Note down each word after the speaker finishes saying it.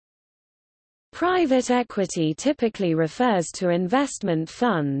Private equity typically refers to investment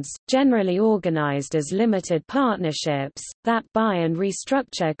funds, generally organized as limited partnerships, that buy and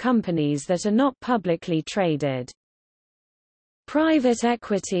restructure companies that are not publicly traded. Private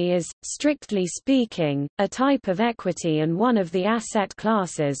equity is, strictly speaking, a type of equity and one of the asset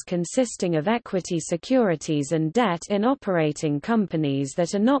classes consisting of equity securities and debt in operating companies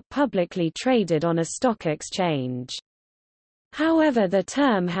that are not publicly traded on a stock exchange. However, the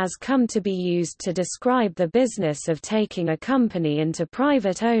term has come to be used to describe the business of taking a company into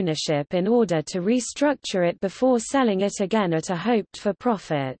private ownership in order to restructure it before selling it again at a hoped-for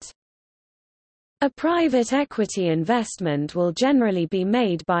profit. A private equity investment will generally be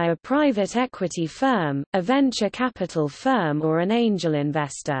made by a private equity firm, a venture capital firm or an angel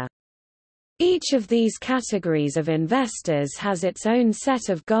investor. Each of these categories of investors has its own set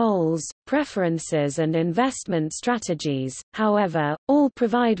of goals, preferences and investment strategies, however, all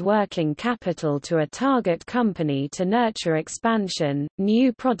provide working capital to a target company to nurture expansion,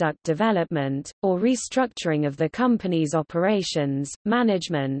 new product development, or restructuring of the company's operations,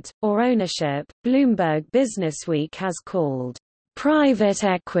 management, or ownership. Bloomberg Businessweek has called private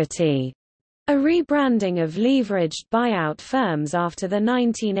equity a rebranding of leveraged buyout firms after the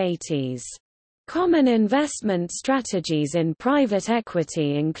 1980s. Common investment strategies in private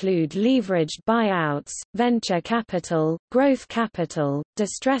equity include leveraged buyouts, venture capital, growth capital,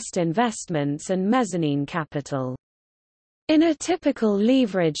 distressed investments and mezzanine capital. In a typical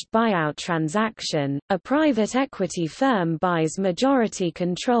leveraged buyout transaction, a private equity firm buys majority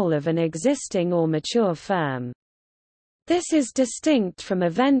control of an existing or mature firm. This is distinct from a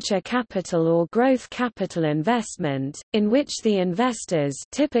venture capital or growth capital investment, in which the investors,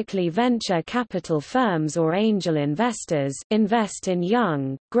 typically venture capital firms or angel investors, invest in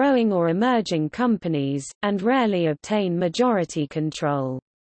young, growing or emerging companies, and rarely obtain majority control.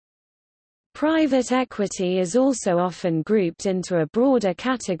 Private equity is also often grouped into a broader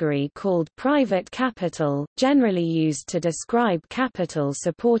category called private capital, generally used to describe capital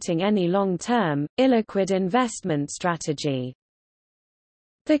supporting any long-term, illiquid investment strategy.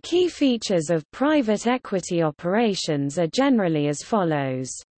 The key features of private equity operations are generally as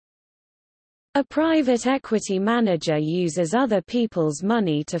follows. A private equity manager uses other people's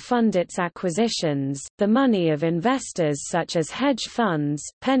money to fund its acquisitions, the money of investors such as hedge funds,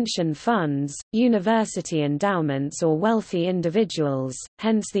 pension funds, university endowments or wealthy individuals,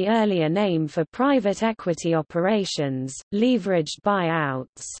 hence the earlier name for private equity operations, leveraged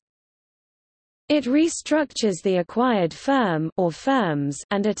buyouts. It restructures the acquired firm or firms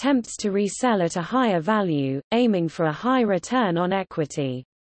and attempts to resell at a higher value, aiming for a high return on equity.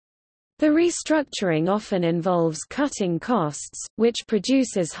 The restructuring often involves cutting costs, which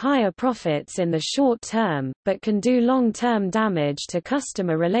produces higher profits in the short term, but can do long-term damage to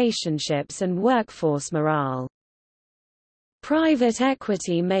customer relationships and workforce morale. Private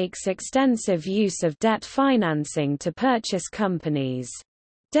equity makes extensive use of debt financing to purchase companies.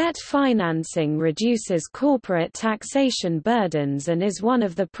 Debt financing reduces corporate taxation burdens and is one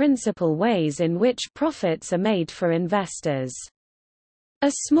of the principal ways in which profits are made for investors.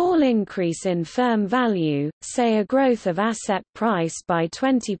 A small increase in firm value, say a growth of asset price by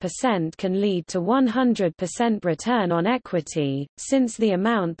 20%, can lead to 100% return on equity, since the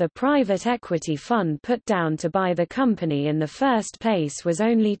amount the private equity fund put down to buy the company in the first place was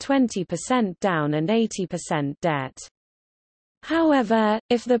only 20% down and 80% debt. However,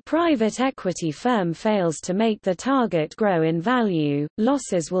 if the private equity firm fails to make the target grow in value,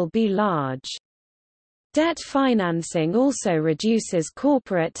 losses will be large. Debt financing also reduces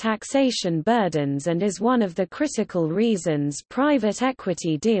corporate taxation burdens and is one of the critical reasons private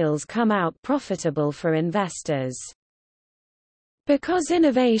equity deals come out profitable for investors. Because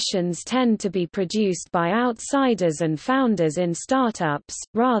innovations tend to be produced by outsiders and founders in startups,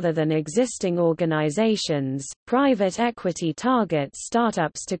 rather than existing organizations, private equity targets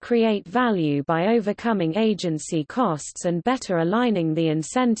startups to create value by overcoming agency costs and better aligning the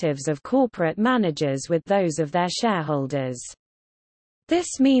incentives of corporate managers with those of their shareholders.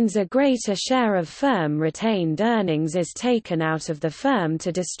 This means a greater share of firm retained earnings is taken out of the firm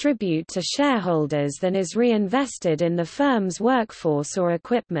to distribute to shareholders than is reinvested in the firm's workforce or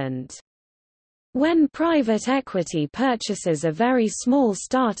equipment. When private equity purchases a very small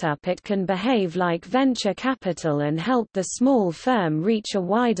startup, it can behave like venture capital and help the small firm reach a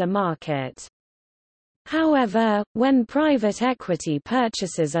wider market. However, when private equity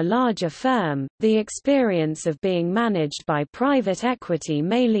purchases a larger firm, the experience of being managed by private equity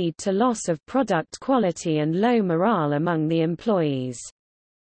may lead to loss of product quality and low morale among the employees.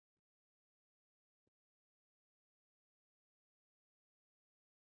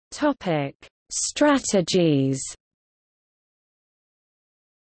 Strategies.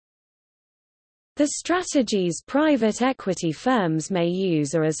 The strategies private equity firms may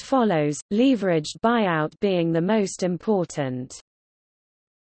use are as follows, leveraged buyout being the most important.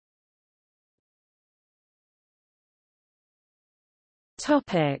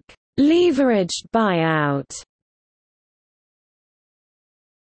 Leveraged buyout.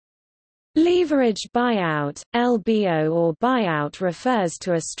 Leveraged buyout, LBO or buyout refers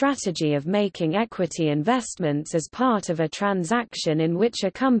to a strategy of making equity investments as part of a transaction in which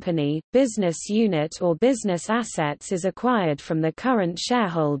a company, business unit or business assets is acquired from the current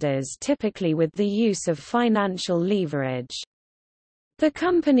shareholders, typically with the use of financial leverage. The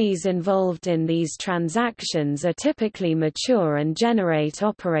companies involved in these transactions are typically mature and generate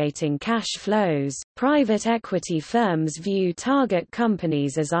operating cash flows. Private equity firms view target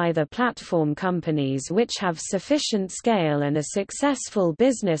companies as either platform companies which have sufficient scale and a successful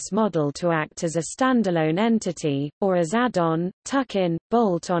business model to act as a standalone entity, or as add-on, tuck-in,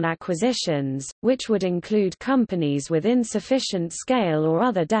 bolt-on acquisitions, which would include companies with insufficient scale or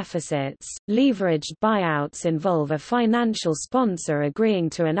other deficits. Leveraged buyouts involve a financial sponsor agreeing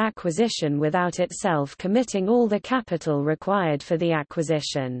to an acquisition without itself committing all the capital required for the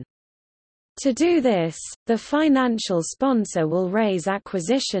acquisition. To do this, the financial sponsor will raise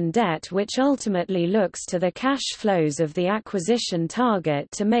acquisition debt which ultimately looks to the cash flows of the acquisition target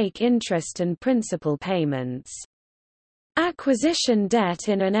to make interest and principal payments. Acquisition debt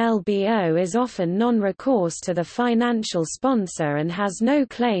in an LBO is often non-recourse to the financial sponsor and has no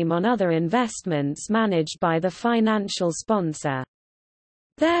claim on other investments managed by the financial sponsor.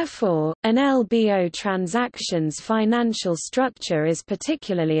 Therefore, an LBO transaction's financial structure is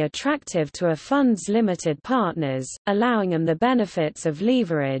particularly attractive to a fund's limited partners, allowing them the benefits of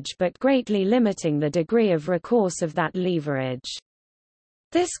leverage but greatly limiting the degree of recourse of that leverage.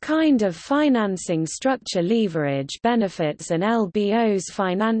 This kind of financing structure leverage benefits an LBO's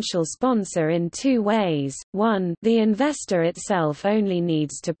financial sponsor in two ways. One, the investor itself only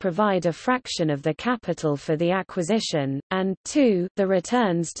needs to provide a fraction of the capital for the acquisition, and two, the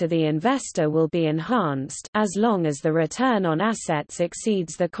returns to the investor will be enhanced as long as the return on assets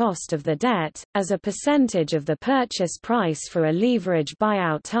exceeds the cost of the debt. As a percentage of the purchase price for a leverage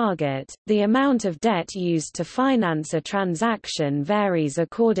buyout target, the amount of debt used to finance a transaction varies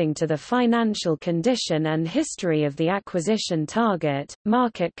according to the financial condition and history of the acquisition target,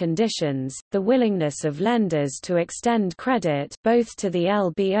 market conditions, the willingness of lenders to extend credit both to the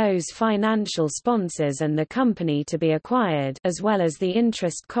LBO's financial sponsors and the company to be acquired, as well as the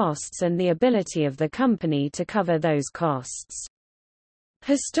interest costs and the ability of the company to cover those costs.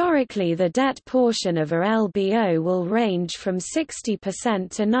 Historically, the debt portion of a LBO will range from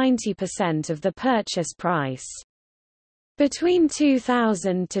 60% to 90% of the purchase price. Between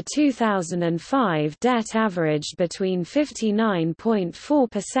 2000 to 2005, debt averaged between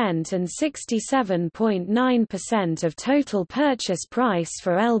 59.4% and 67.9% of total purchase price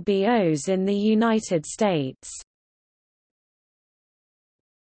for LBOs in the United States.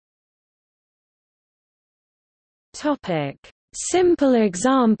 Topic: Simple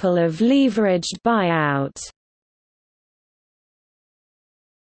example of leveraged buyout.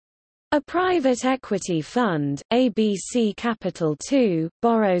 A private equity fund, ABC Capital II,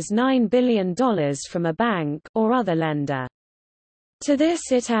 borrows $9 billion from a bank or other lender. To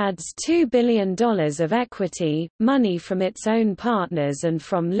this it adds $2 billion of equity, money from its own partners and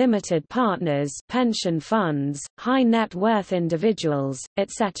from limited partners, pension funds, high net worth individuals,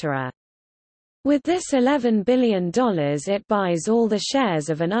 etc. With this $11 billion it buys all the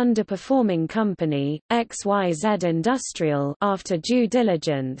shares of an underperforming company, XYZ Industrial, after due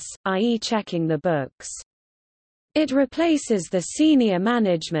diligence, i.e. checking the books. It replaces the senior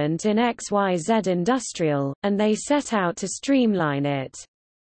management in XYZ Industrial, and they set out to streamline it.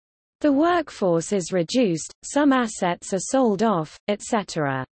 The workforce is reduced, some assets are sold off,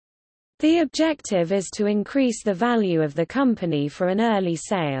 etc. The objective is to increase the value of the company for an early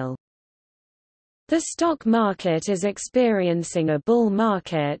sale. The stock market is experiencing a bull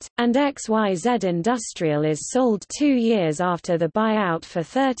market, and XYZ Industrial is sold 2 years after the buyout for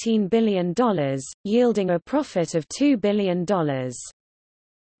 $13 billion, yielding a profit of $2 billion.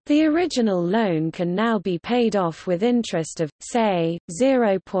 The original loan can now be paid off with interest of, say,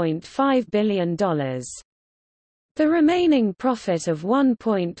 $0.5 billion. The remaining profit of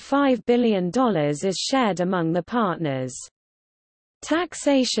 $1.5 billion is shared among the partners.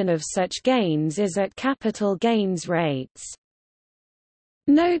 Taxation of such gains is at capital gains rates.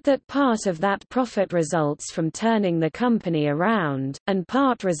 Note that part of that profit results from turning the company around, and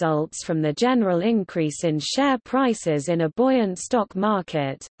part results from the general increase in share prices in a buoyant stock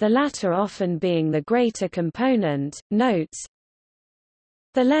market, the latter often being the greater component. Notes: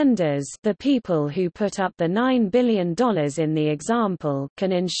 the lenders, the people who put up the $9 billion in the example,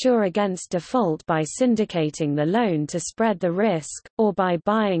 can insure against default by syndicating the loan to spread the risk, or by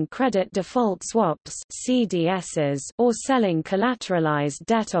buying credit default swaps (CDSs) or selling collateralized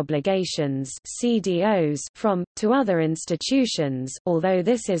debt obligations (CDOs) to other institutions, although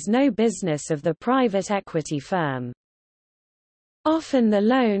this is no business of the private equity firm. Often the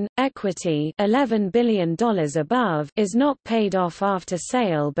loan, equity $11 billion above, is not paid off after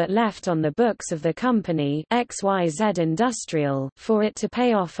sale but left on the books of the company XYZ Industrial for it to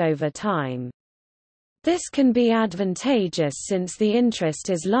pay off over time. This can be advantageous since the interest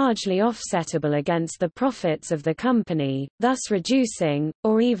is largely offsettable against the profits of the company, thus reducing,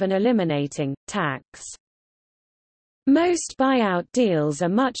 or even eliminating, tax. Most buyout deals are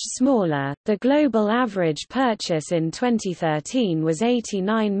much smaller. The global average purchase in 2013 was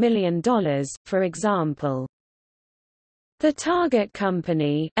 $89 million, for example. The target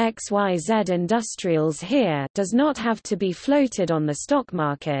company, XYZ Industrials here, does not have to be floated on the stock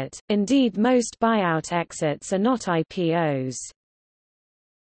market. Indeed, most buyout exits are not IPOs.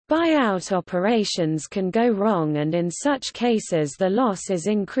 Buyout operations can go wrong, and in such cases the loss is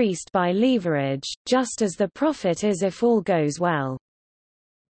increased by leverage, just as the profit is if all goes well.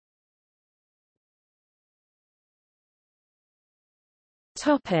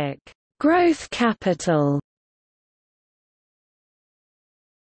 Topic: Growth capital.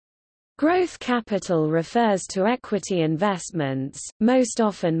 Growth capital refers to equity investments, most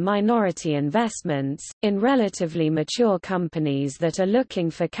often minority investments, in relatively mature companies that are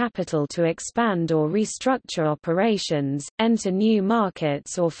looking for capital to expand or restructure operations, enter new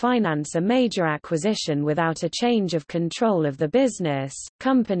markets, or finance a major acquisition without a change of control of the business.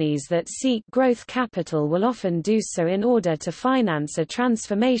 Companies that seek growth capital will often do so in order to finance a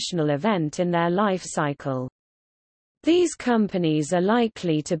transformational event in their life cycle. These companies are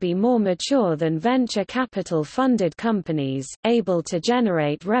likely to be more mature than venture capital-funded companies, able to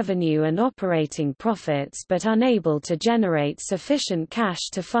generate revenue and operating profits but unable to generate sufficient cash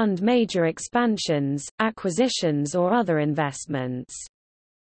to fund major expansions, acquisitions or other investments.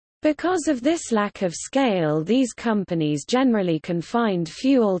 Because of this lack of scale, these companies generally can find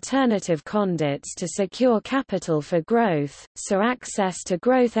few alternative conduits to secure capital for growth, so access to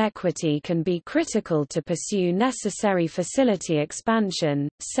growth equity can be critical to pursue necessary facility expansion,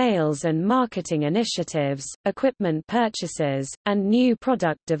 sales and marketing initiatives, equipment purchases, and new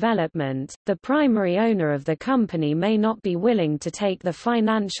product development. The primary owner of the company may not be willing to take the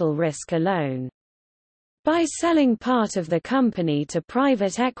financial risk alone. By selling part of the company to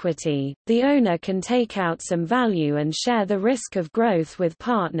private equity, the owner can take out some value and share the risk of growth with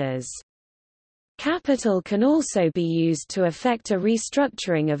partners. Capital can also be used to effect a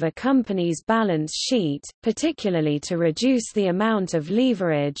restructuring of a company's balance sheet, particularly to reduce the amount of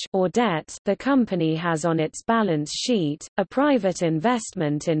leverage or debt the company has on its balance sheet. A private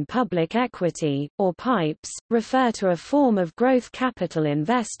investment in public equity, or PIPEs, refer to a form of growth capital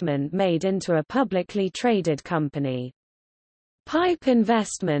investment made into a publicly traded company. PIPE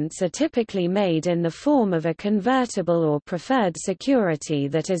investments are typically made in the form of a convertible or preferred security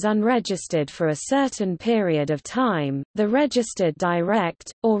that is unregistered for a certain period of time. The registered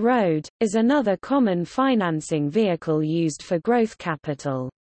direct, or ROD, is another common financing vehicle used for growth capital.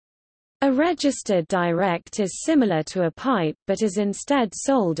 A registered direct is similar to a PIPE but is instead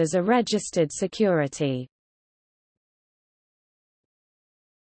sold as a registered security.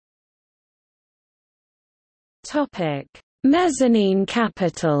 Topic: Mezzanine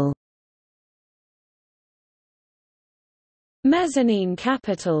capital. Mezzanine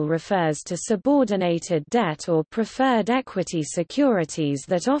capital refers to subordinated debt or preferred equity securities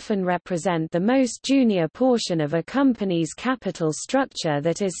that often represent the most junior portion of a company's capital structure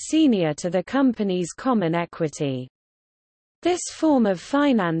that is senior to the company's common equity. This form of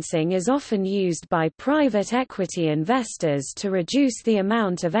financing is often used by private equity investors to reduce the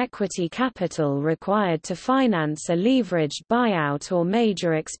amount of equity capital required to finance a leveraged buyout or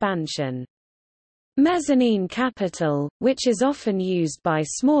major expansion. Mezzanine capital, which is often used by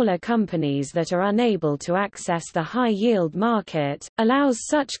smaller companies that are unable to access the high-yield market, allows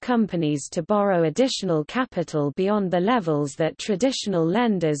such companies to borrow additional capital beyond the levels that traditional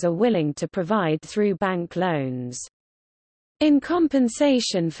lenders are willing to provide through bank loans. In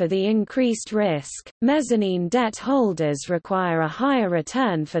compensation for the increased risk, mezzanine debt holders require a higher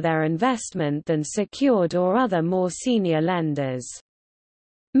return for their investment than secured or other more senior lenders.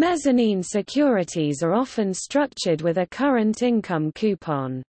 Mezzanine securities are often structured with a current income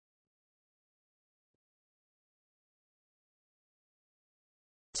coupon.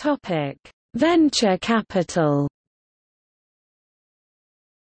 Venture capital.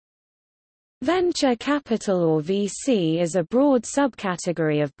 Venture capital or VC is a broad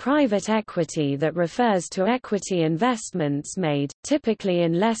subcategory of private equity that refers to equity investments made, typically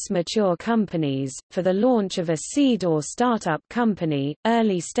in less mature companies, for the launch of a seed or startup company,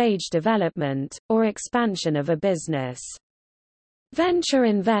 early-stage development, or expansion of a business. Venture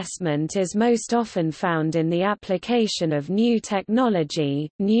investment is most often found in the application of new technology,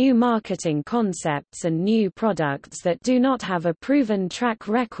 new marketing concepts and new products that do not have a proven track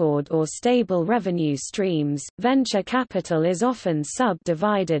record or stable revenue streams. Venture capital is often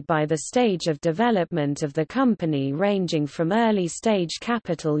subdivided by the stage of development of the company, ranging from early-stage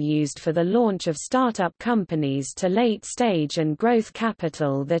capital used for the launch of startup companies to late-stage and growth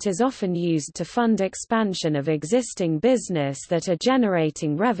capital that is often used to fund expansion of existing business that are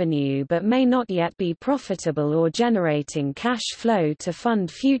generating revenue but may not yet be profitable or generating cash flow to fund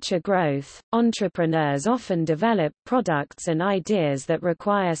future growth. Entrepreneurs often develop products and ideas that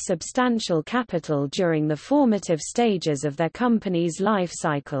require substantial capital during the formative stages of their company's life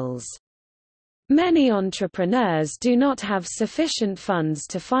cycles. Many entrepreneurs do not have sufficient funds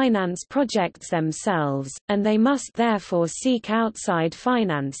to finance projects themselves, and they must therefore seek outside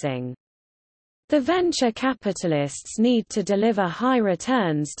financing. The venture capitalists need to deliver high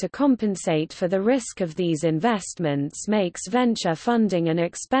returns to compensate for the risk of these investments, makes venture funding an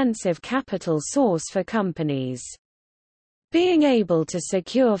expensive capital source for companies. Being able to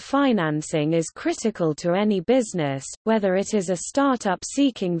secure financing is critical to any business, whether it is a startup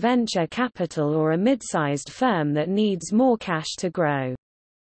seeking venture capital or a mid-sized firm that needs more cash to grow.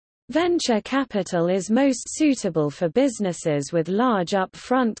 Venture capital is most suitable for businesses with large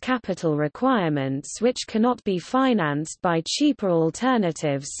upfront capital requirements which cannot be financed by cheaper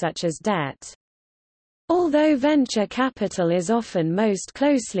alternatives such as debt. Although venture capital is often most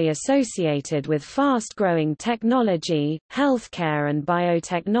closely associated with fast-growing technology, healthcare and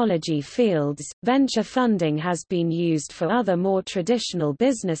biotechnology fields, venture funding has been used for other more traditional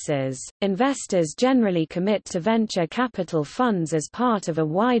businesses. Investors generally commit to venture capital funds as part of a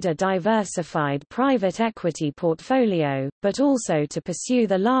wider diversified private equity portfolio, but also to pursue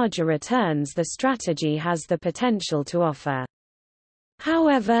the larger returns the strategy has the potential to offer.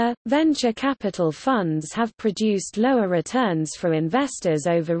 However, venture capital funds have produced lower returns for investors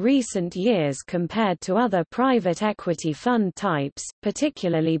over recent years compared to other private equity fund types,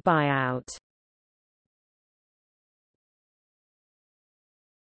 particularly buyout.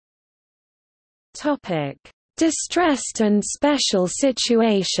 Topic: Distressed and special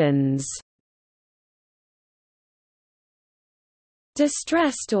situations.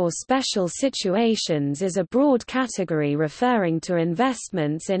 Distressed or special situations is a broad category referring to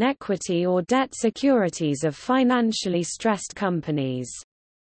investments in equity or debt securities of financially stressed companies.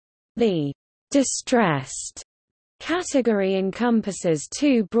 The distressed category encompasses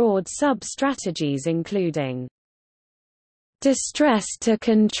two broad sub-strategies including distressed to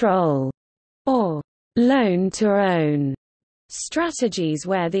control or loan to own strategies,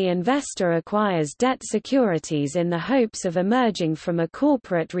 where the investor acquires debt securities in the hopes of emerging from a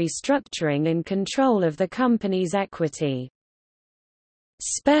corporate restructuring in control of the company's equity.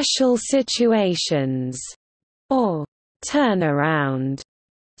 Special situations, or turnaround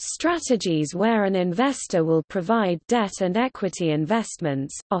strategies, where an investor will provide debt and equity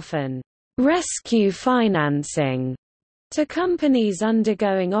investments, often rescue financing, to companies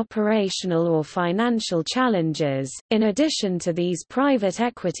undergoing operational or financial challenges. In addition to these private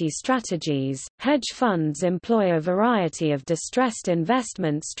equity strategies, hedge funds employ a variety of distressed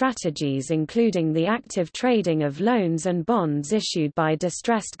investment strategies, including the active trading of loans and bonds issued by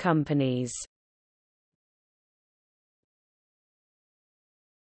distressed companies.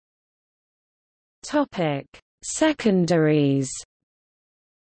 Topic: Secondaries.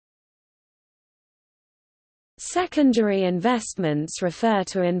 Secondary investments refer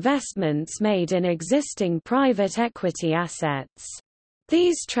to investments made in existing private equity assets.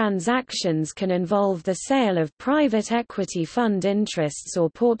 These transactions can involve the sale of private equity fund interests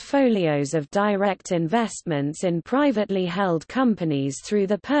or portfolios of direct investments in privately held companies through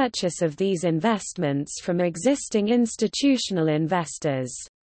the purchase of these investments from existing institutional investors.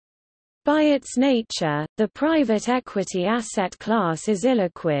 By its nature, the private equity asset class is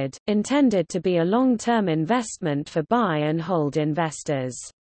illiquid, intended to be a long-term investment for buy-and-hold investors.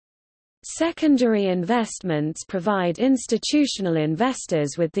 Secondary investments provide institutional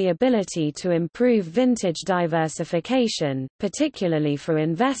investors with the ability to improve vintage diversification, particularly for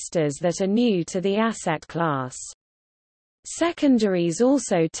investors that are new to the asset class. Secondaries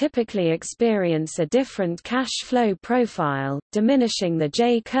also typically experience a different cash flow profile, diminishing the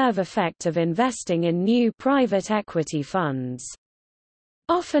J-curve effect of investing in new private equity funds.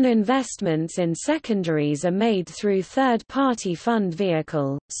 Often investments in secondaries are made through third-party fund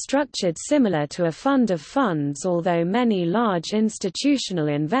vehicle, structured similar to a fund of funds, although many large institutional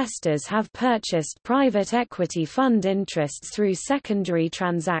investors have purchased private equity fund interests through secondary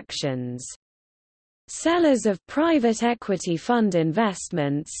transactions. Sellers of private equity fund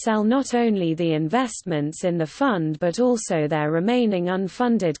investments sell not only the investments in the fund but also their remaining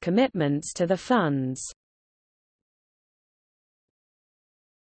unfunded commitments to the funds.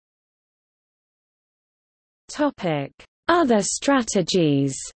 Other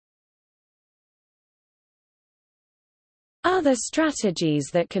strategies. Other strategies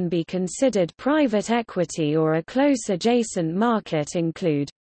that can be considered private equity or a close adjacent market include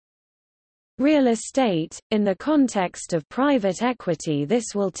real estate. In the context of private equity,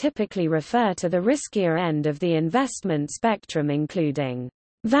 this will typically refer to the riskier end of the investment spectrum, including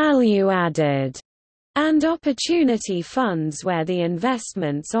value-added and opportunity funds, where the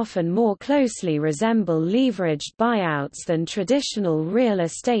investments often more closely resemble leveraged buyouts than traditional real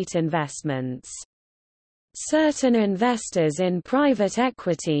estate investments. Certain investors in private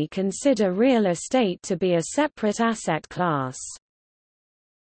equity consider real estate to be a separate asset class.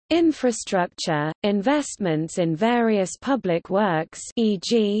 Infrastructure – investments in various public works,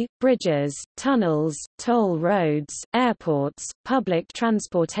 e.g., bridges, tunnels, toll roads, airports, public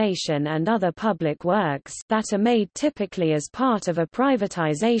transportation and other public works that are made typically as part of a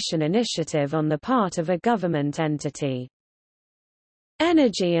privatization initiative on the part of a government entity.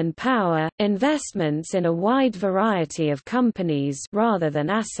 Energy and power – investments in a wide variety of companies rather than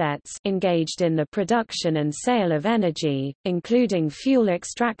assets engaged in the production and sale of energy, including fuel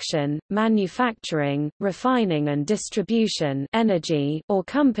extraction, manufacturing, refining and distribution energy, or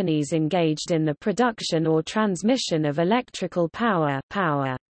companies engaged in the production or transmission of electrical power.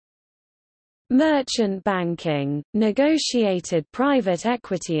 Merchant banking – negotiated private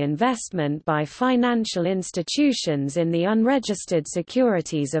equity investment by financial institutions in the unregistered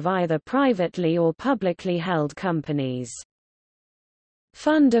securities of either privately or publicly held companies.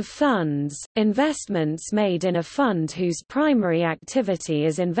 Fund of funds – investments made in a fund whose primary activity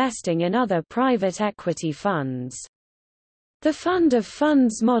is investing in other private equity funds. The fund of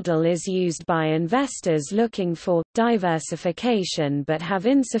funds model is used by investors looking for diversification but have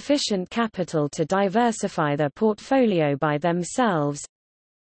insufficient capital to diversify their portfolio by themselves.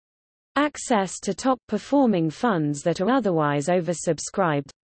 Access to top-performing funds that are otherwise oversubscribed.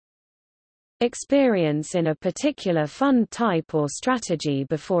 Experience in a particular fund type or strategy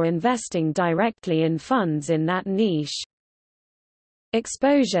before investing directly in funds in that niche.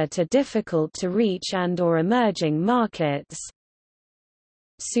 Exposure to difficult-to-reach and/or emerging markets.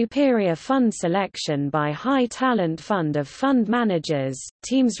 Superior fund selection by high-talent fund of fund managers,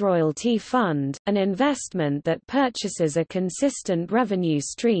 Teams Royalty Fund, an investment that purchases a consistent revenue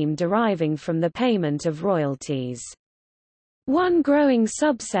stream deriving from the payment of royalties. One growing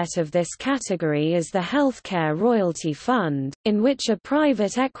subset of this category is the Healthcare Royalty Fund, in which a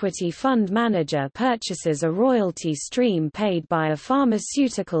private equity fund manager purchases a royalty stream paid by a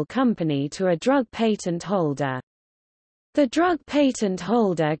pharmaceutical company to a drug patent holder. The drug patent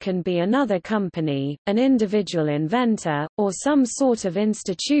holder can be another company, an individual inventor, or some sort of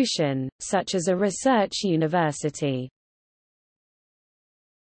institution, such as a research university.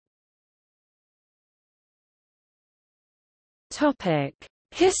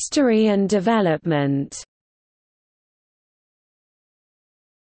 History and development.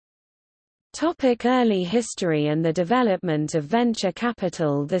 Early history and the development of venture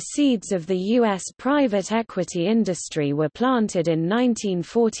capital. The seeds of the U.S. private equity industry were planted in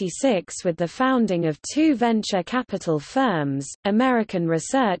 1946 with the founding of two venture capital firms, American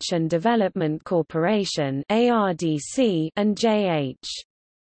Research and Development Corporation (ARDC) and J.H.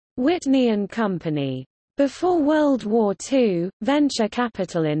 Whitney & Company. Before World War II, venture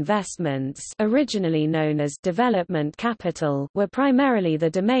capital investments, originally known as development capital, were primarily the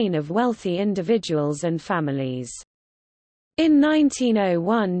domain of wealthy individuals and families. In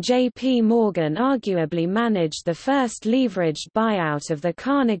 1901, J.P. Morgan arguably managed the first leveraged buyout of the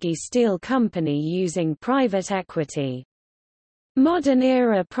Carnegie Steel Company using private equity.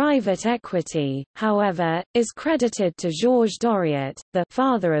 Modern-era private equity, however, is credited to Georges Doriot, the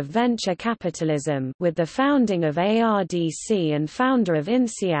 «father of venture capitalism», with the founding of ARDC and founder of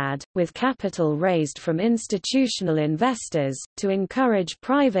INSEAD, with capital raised from institutional investors, to encourage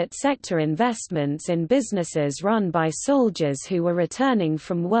private sector investments in businesses run by soldiers who were returning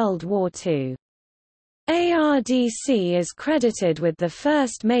from World War II. ARDC is credited with the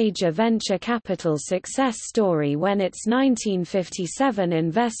first major venture capital success story when its 1957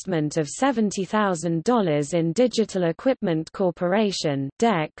 investment of $70,000 in Digital Equipment Corporation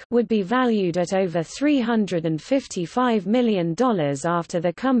would be valued at over $355 million after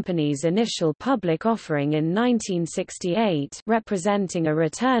the company's initial public offering in 1968, representing a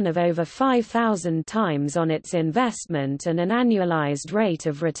return of over 5,000 times on its investment and an annualized rate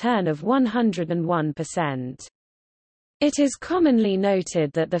of return of 101%. It is commonly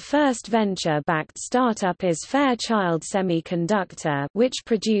noted that the first venture-backed startup is Fairchild Semiconductor, which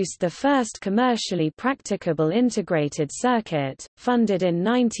produced the first commercially practicable integrated circuit, funded in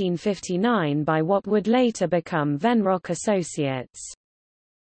 1959 by what would later become Venrock Associates.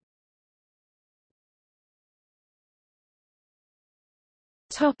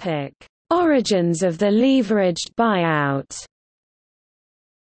 Origins of the leveraged buyout.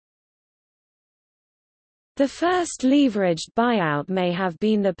 The first leveraged buyout may have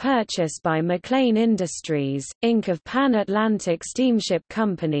been the purchase by McLean Industries, Inc. of Pan Atlantic Steamship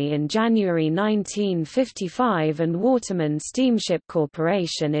Company in January 1955 and Waterman Steamship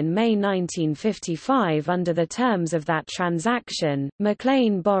Corporation in May 1955. Under the terms of that transaction,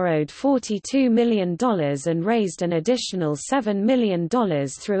 McLean borrowed $42 million and raised an additional $7 million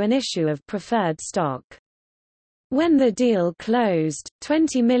through an issue of preferred stock. When the deal closed,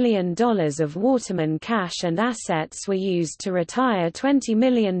 $20 million of Waterman cash and assets were used to retire $20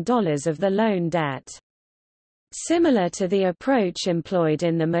 million of the loan debt. Similar to the approach employed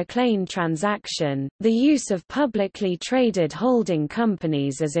in the McLean transaction, the use of publicly traded holding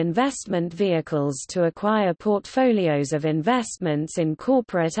companies as investment vehicles to acquire portfolios of investments in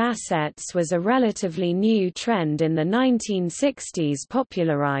corporate assets was a relatively new trend in the 1960s,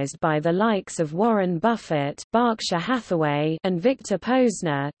 popularized by the likes of Warren Buffett, Berkshire Hathaway, and Victor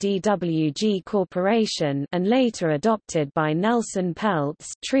Posner, DWG Corporation, and later adopted by Nelson Peltz,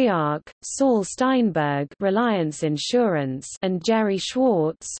 Triarch, Saul Steinberg, Reliance Insurance, and Jerry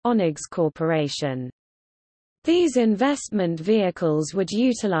Schwartz, Onex Corporation. These investment vehicles would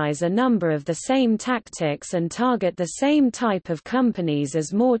utilize a number of the same tactics and target the same type of companies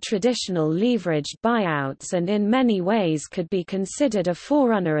as more traditional leveraged buyouts, and in many ways could be considered a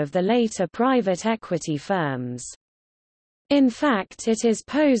forerunner of the later private equity firms. In fact, it is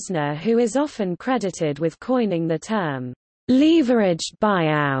Posner who is often credited with coining the term leveraged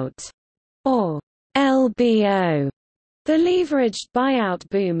buyout, or LBO. The leveraged buyout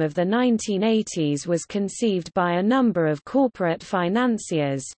boom of the 1980s was conceived by a number of corporate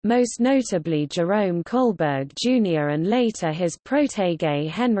financiers, most notably Jerome Kohlberg Jr. and later his protégé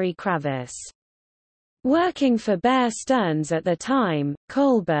Henry Kravis. Working for Bear Stearns at the time,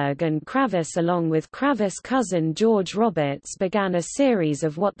 Kohlberg and Kravis along with Kravis' cousin George Roberts began a series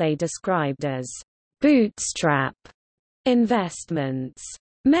of what they described as bootstrap investments.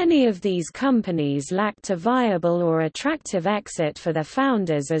 Many of these companies lacked a viable or attractive exit for their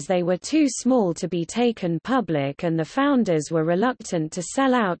founders as they were too small to be taken public, and the founders were reluctant to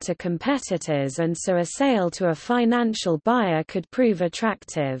sell out to competitors, and so a sale to a financial buyer could prove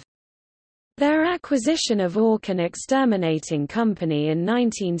attractive. Their acquisition of Orkin Exterminating Company in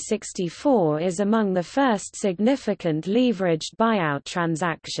 1964 is among the first significant leveraged buyout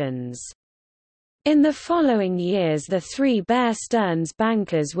transactions. In the following years, the three Bear Stearns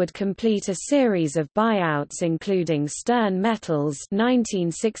bankers would complete a series of buyouts including Stern Metals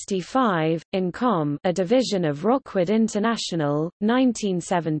 1965, Incom, a division of Rockwood International,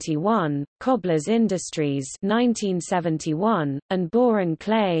 1971, Cobblers Industries 1971, and Boren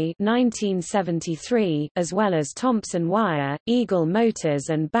Clay 1973, as well as Thompson Wire, Eagle Motors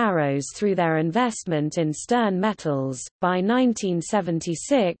and Barrows through their investment in Stern Metals. By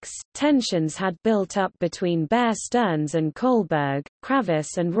 1976, tensions had built up between Bear Stearns and Kohlberg,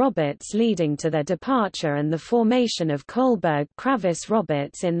 Kravis and Roberts, leading to their departure and the formation of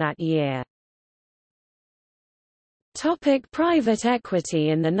Kohlberg-Kravis-Roberts in that year. Private equity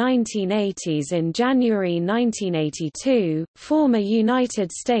in the 1980s. In January 1982, former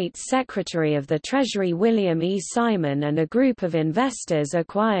United States Secretary of the Treasury William E. Simon and a group of investors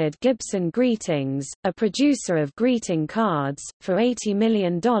acquired Gibson Greetings, a producer of greeting cards, for $80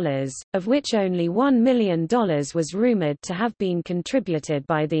 million, of which only $1 million was rumored to have been contributed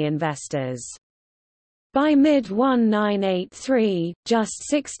by the investors. By mid-1983, just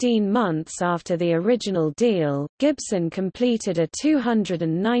 16 months after the original deal, Gibson completed a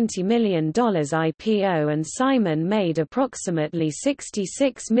 $290 million IPO and Simon made approximately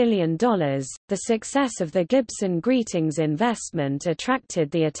 $66 million. The success of the Gibson Greetings investment attracted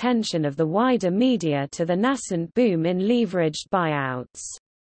the attention of the wider media to the nascent boom in leveraged buyouts.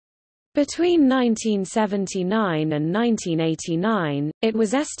 Between 1979 and 1989, it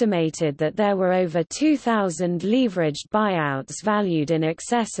was estimated that there were over 2,000 leveraged buyouts valued in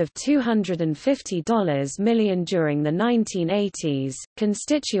excess of $250 million during the 1980s.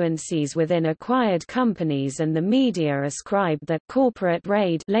 Constituencies within acquired companies and the media ascribed the corporate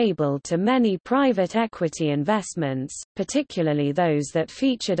raid label to many private equity investments, particularly those that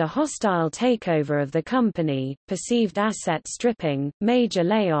featured a hostile takeover of the company, perceived asset stripping, major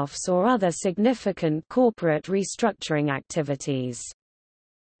layoffs, or other significant corporate restructuring activities.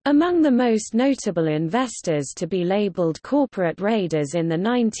 Among the most notable investors to be labeled corporate raiders in the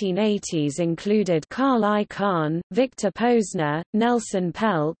 1980s included Carl Icahn, Victor Posner, Nelson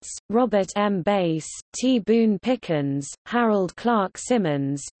Peltz, Robert M. Bass, T. Boone Pickens, Harold Clark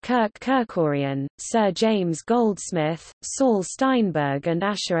Simmons, Kirk Kerkorian, Sir James Goldsmith, Saul Steinberg and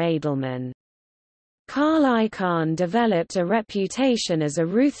Asher Edelman. Carl Icahn developed a reputation as a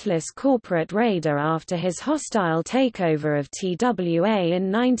ruthless corporate raider after his hostile takeover of TWA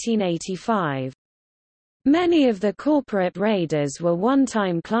in 1985. Many of the corporate raiders were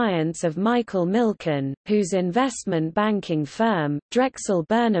one-time clients of Michael Milken, whose investment banking firm, Drexel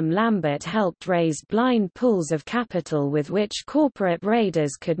Burnham Lambert, helped raise blind pools of capital with which corporate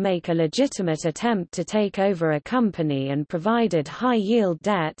raiders could make a legitimate attempt to take over a company, and provided high-yield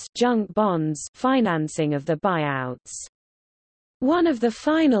debt, junk bonds, financing of the buyouts. One of the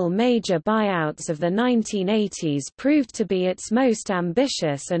final major buyouts of the 1980s proved to be its most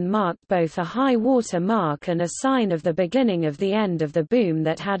ambitious and marked both a high-water mark and a sign of the beginning of the end of the boom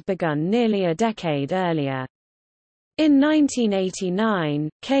that had begun nearly a decade earlier. In 1989,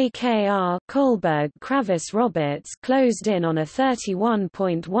 KKR Kohlberg Kravis Roberts closed in on a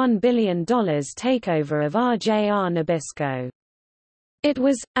 $31.1 billion takeover of RJR Nabisco. It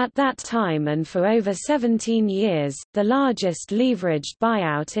was, at that time and for over 17 years, the largest leveraged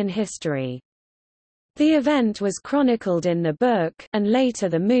buyout in history. The event was chronicled in the book, and later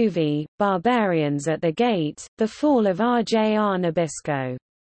the movie, Barbarians at the Gate, The Fall of RJR Nabisco.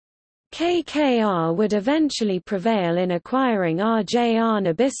 KKR would eventually prevail in acquiring RJR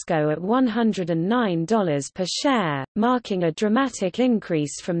Nabisco at $109 per share, marking a dramatic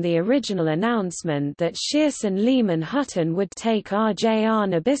increase from the original announcement that Shearson Lehman Hutton would take RJR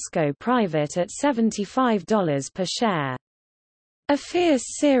Nabisco private at $75 per share. A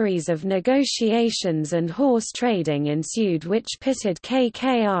fierce series of negotiations and horse trading ensued which pitted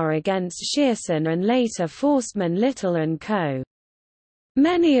KKR against Shearson and later Forstmann Little & Co.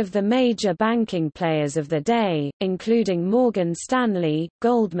 Many of the major banking players of the day, including Morgan Stanley,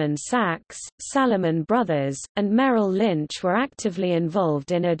 Goldman Sachs, Salomon Brothers, and Merrill Lynch, were actively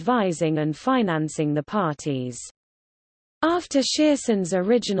involved in advising and financing the parties. After Shearson's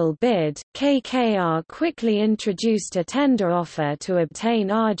original bid, KKR quickly introduced a tender offer to obtain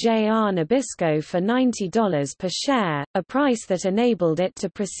RJR Nabisco for $90 per share, a price that enabled it to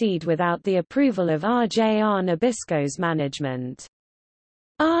proceed without the approval of RJR Nabisco's management.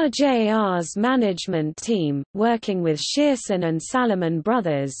 RJR's management team, working with Shearson and Salomon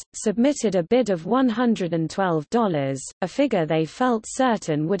Brothers, submitted a bid of $112, a figure they felt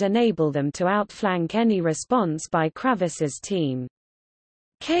certain would enable them to outflank any response by Kravis's team.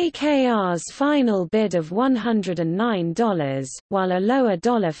 KKR's final bid of $109, while a lower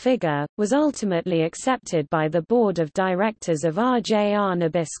dollar figure, was ultimately accepted by the board of directors of RJR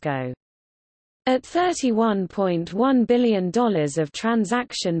Nabisco. At $31.1 billion of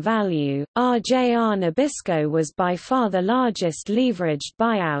transaction value, RJR Nabisco was by far the largest leveraged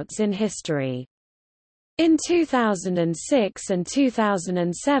buyouts in history. In 2006 and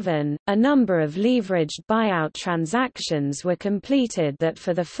 2007, a number of leveraged buyout transactions were completed that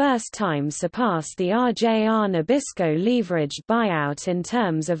for the first time surpassed the RJR Nabisco leveraged buyout in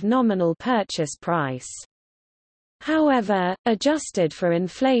terms of nominal purchase price. However, adjusted for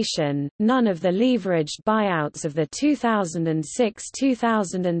inflation, none of the leveraged buyouts of the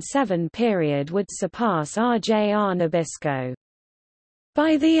 2006–2007 period would surpass RJR Nabisco.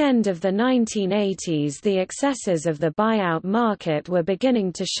 By the end of the 1980s, the excesses of the buyout market were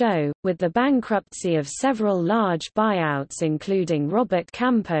beginning to show, with the bankruptcy of several large buyouts including Robert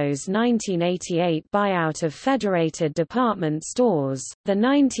Campo's 1988 buyout of Federated Department Stores, the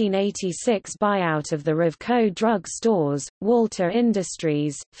 1986 buyout of the Revco Drug Stores, Walter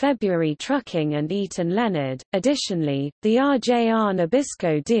Industries, February Trucking and Eaton Leonard. Additionally, the RJR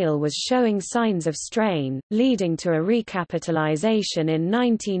Nabisco deal was showing signs of strain, leading to a recapitalization in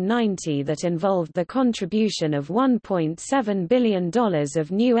 1990 that involved the contribution of $1.7 billion of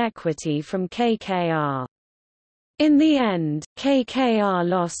new equity from KKR. In the end, KKR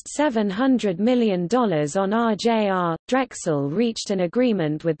lost $700 million on RJR. Drexel reached an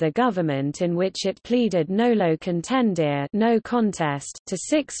agreement with the government in which it pleaded nolo contendere, no contest, to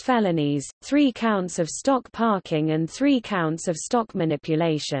 6 felonies, 3 counts of stock parking and 3 counts of stock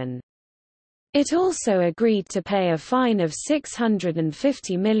manipulation. It also agreed to pay a fine of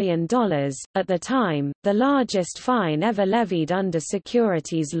 $650 million, at the time, the largest fine ever levied under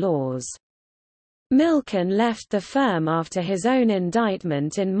securities laws. Milken left the firm after his own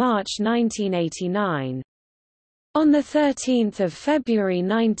indictment in March 1989. On 13 February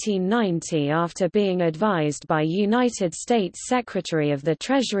 1990, after being advised by United States Secretary of the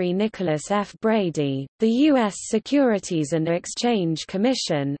Treasury Nicholas F. Brady, the U.S. Securities and Exchange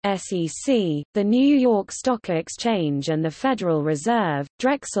Commission (SEC), the New York Stock Exchange and the Federal Reserve,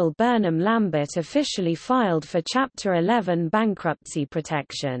 Drexel Burnham Lambert officially filed for Chapter 11 bankruptcy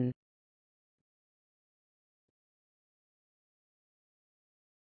protection.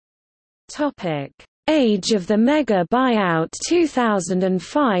 Age of the mega buyout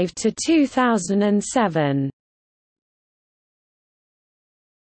 2005 to 2007.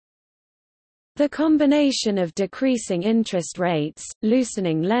 The combination of decreasing interest rates,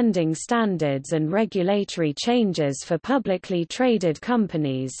 loosening lending standards and regulatory changes for publicly traded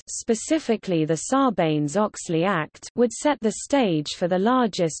companies, specifically the Sarbanes-Oxley Act, would set the stage for the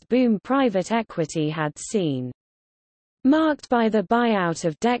largest boom private equity had seen. Marked by the buyout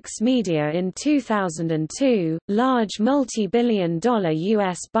of Dex Media in 2002, large multi-billion-dollar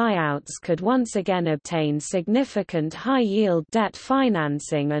U.S. buyouts could once again obtain significant high-yield debt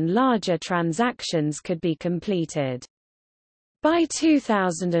financing and larger transactions could be completed. By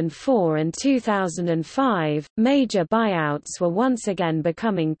 2004 and 2005, major buyouts were once again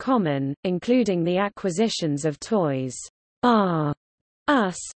becoming common, including the acquisitions of Toys R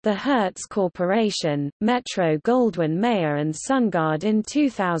Us, the Hertz Corporation, Metro-Goldwyn-Mayer and SunGard in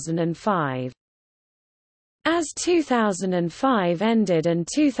 2005. As 2005 ended and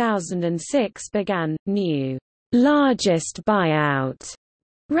 2006 began, new largest buyout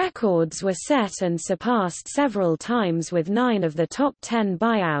records were set and surpassed several times, with 9 of the top 10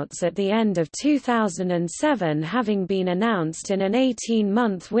 buyouts at the end of 2007 having been announced in an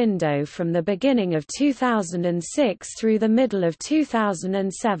 18-month window from the beginning of 2006 through the middle of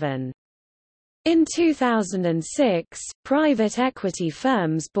 2007. In 2006, private equity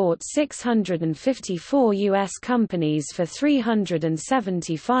firms bought 654 U.S. companies for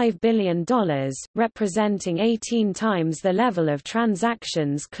 $375 billion, representing 18 times the level of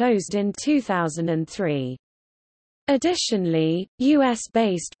transactions closed in 2003. Additionally,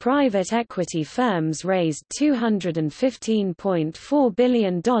 U.S.-based private equity firms raised $215.4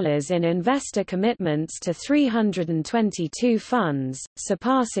 billion in investor commitments to 322 funds,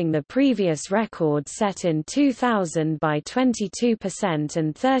 surpassing the previous record set in 2000 by 22%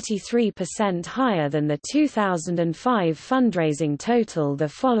 and 33% higher than the 2005 fundraising total the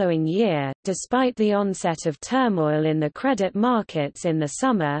following year. Despite the onset of turmoil in the credit markets in the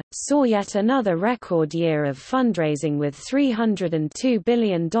summer, saw yet another record year of fundraising with $302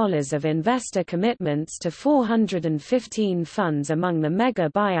 billion of investor commitments to 415 funds. Among the mega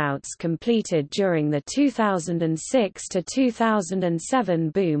buyouts completed during the 2006 to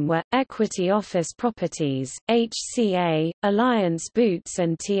 2007 boom were Equity Office Properties, HCA, Alliance Boots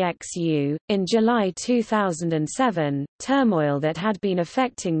and TXU. In July 2007, turmoil that had been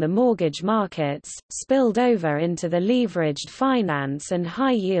affecting the mortgage markets spilled over into the leveraged finance and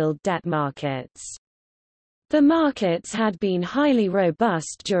high-yield debt markets. The markets had been highly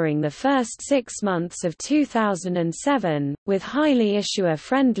robust during the first 6 months of 2007, with highly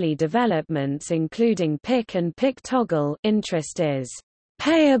issuer-friendly developments including PIK and PIK toggle, interest is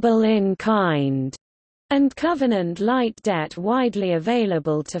payable in kind, and covenant-light debt widely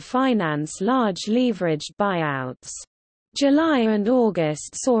available to finance large leveraged buyouts. July and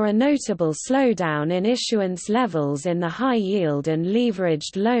August saw a notable slowdown in issuance levels in the high-yield and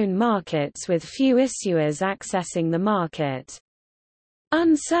leveraged loan markets, with few issuers accessing the market.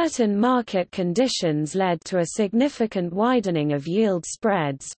 Uncertain market conditions led to a significant widening of yield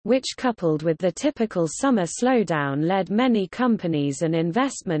spreads, which coupled with the typical summer slowdown led many companies and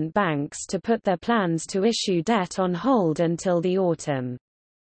investment banks to put their plans to issue debt on hold until the autumn.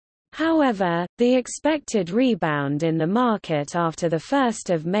 However, the expected rebound in the market after 1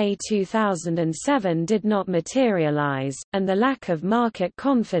 May 2007 did not materialize, and the lack of market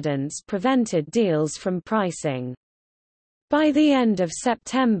confidence prevented deals from pricing. By the end of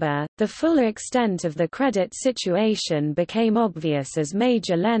September, the full extent of the credit situation became obvious as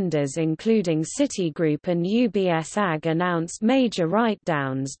major lenders including Citigroup and UBS AG announced major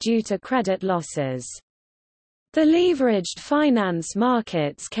write-downs due to credit losses. The leveraged finance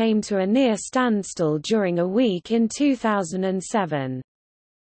markets came to a near standstill during a week in 2007.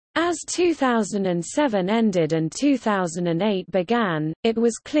 As 2007 ended and 2008 began, it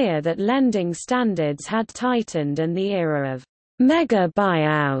was clear that lending standards had tightened and the era of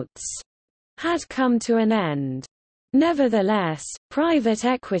mega-buyouts had come to an end. Nevertheless, private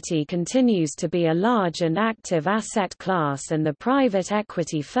equity continues to be a large and active asset class, and the private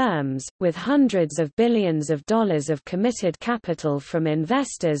equity firms, with hundreds of billions of dollars of committed capital from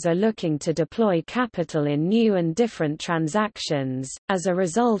investors, are looking to deploy capital in new and different transactions. As a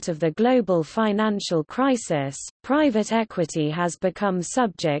result of the global financial crisis, private equity has become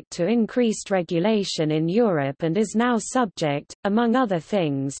subject to increased regulation in Europe and is now subject, among other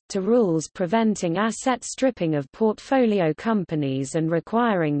things, to rules preventing asset stripping of portfolio companies and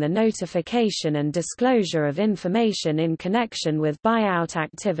requiring the notification and disclosure of information in connection with buyout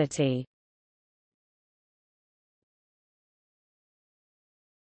activity.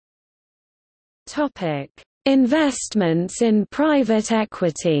 Topic: Investments in private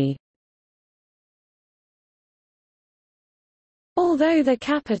equity. Although the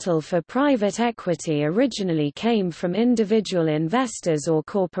capital for private equity originally came from individual investors or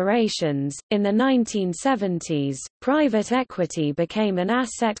corporations, in the 1970s, private equity became an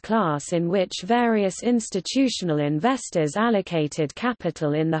asset class in which various institutional investors allocated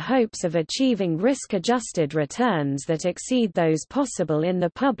capital in the hopes of achieving risk-adjusted returns that exceed those possible in the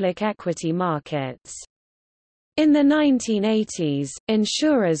public equity markets. In the 1980s,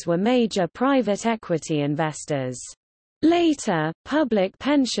 insurers were major private equity investors. Later, public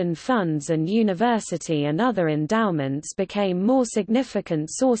pension funds and university and other endowments became more significant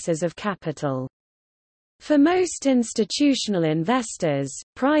sources of capital. For most institutional investors,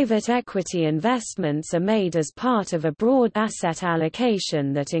 private equity investments are made as part of a broad asset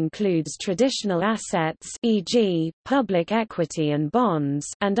allocation that includes traditional assets, e.g., public equity and bonds,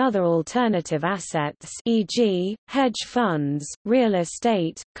 and other alternative assets, e.g., hedge funds, real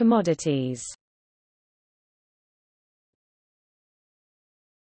estate, commodities.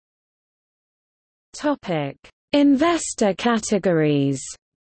 Topic: Investor categories.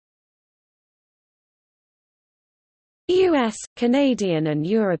 US, Canadian and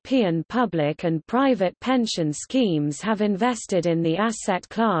European public and private pension schemes have invested in the asset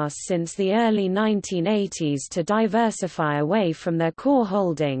class since the early 1980s to diversify away from their core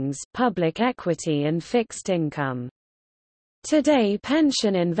holdings, public equity and fixed income. Today,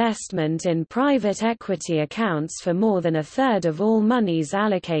 pension investment in private equity accounts for more than a third of all monies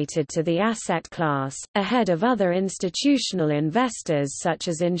allocated to the asset class, ahead of other institutional investors such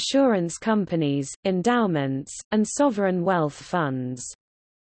as insurance companies, endowments, and sovereign wealth funds.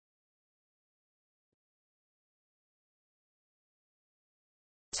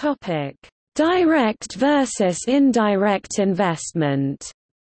 Topic: Direct versus indirect investment.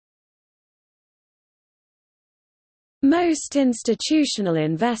 Most institutional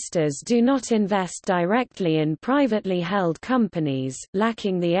investors do not invest directly in privately held companies,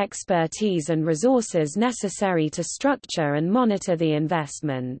 lacking the expertise and resources necessary to structure and monitor the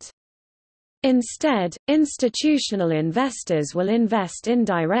investment. Instead, institutional investors will invest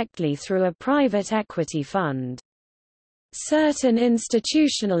indirectly through a private equity fund. Certain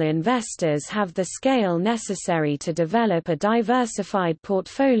institutional investors have the scale necessary to develop a diversified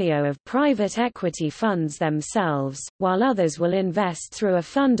portfolio of private equity funds themselves, while others will invest through a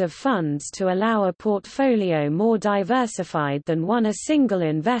fund of funds to allow a portfolio more diversified than one a single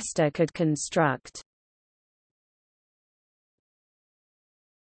investor could construct.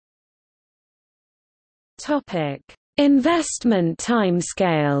 Topic: Investment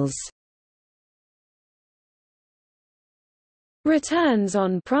timescales. Returns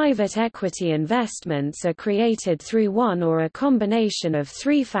on private equity investments are created through one or a combination of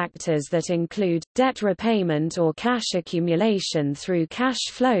three factors that include, debt repayment or cash accumulation through cash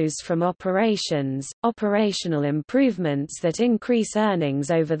flows from operations, operational improvements that increase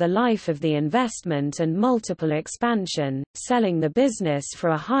earnings over the life of the investment, and multiple expansion, selling the business for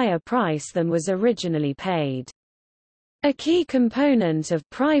a higher price than was originally paid. A key component of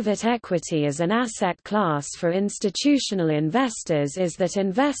private equity as an asset class for institutional investors is that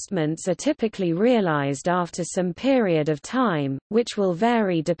investments are typically realized after some period of time, which will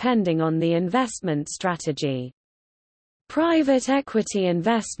vary depending on the investment strategy. Private equity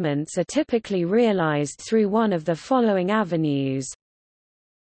investments are typically realized through one of the following avenues.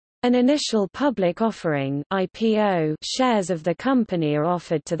 An initial public offering (IPO) shares of the company are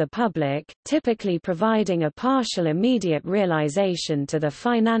offered to the public, typically providing a partial immediate realization to the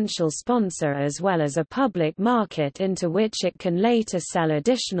financial sponsor as well as a public market into which it can later sell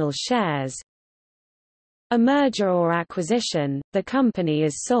additional shares. A merger or acquisition, the company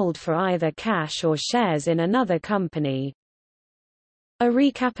is sold for either cash or shares in another company. A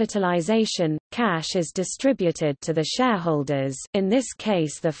recapitalization – cash is distributed to the shareholders, in this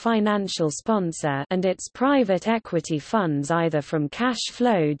case the financial sponsor, and its private equity funds, either from cash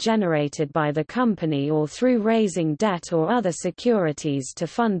flow generated by the company or through raising debt or other securities to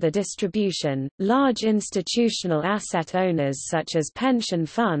fund the distribution. Large institutional asset owners such as pension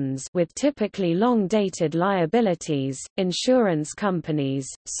funds with typically long-dated liabilities, insurance companies,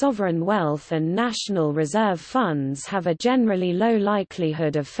 sovereign wealth and national reserve funds have a generally low likelihood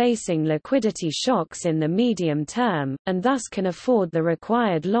of facing liquidity shocks in the medium term, and thus can afford the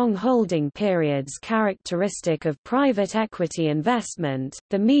required long holding periods characteristic of private equity investment.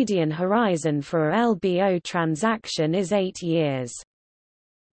 The median horizon for a LBO transaction is 8 years.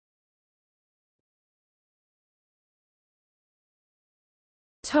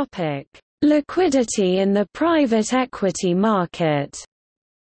 Topic: Liquidity in the private equity market.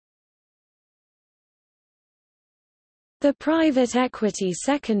 The private equity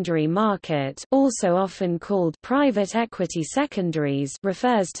secondary market, also often called private equity secondaries,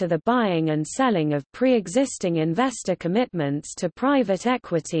 refers to the buying and selling of pre-existing investor commitments to private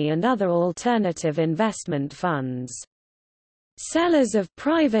equity and other alternative investment funds. Sellers of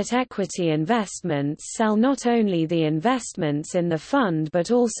private equity investments sell not only the investments in the fund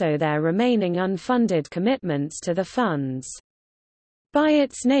but also their remaining unfunded commitments to the funds. By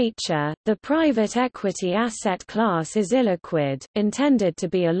its nature, the private equity asset class is illiquid, intended to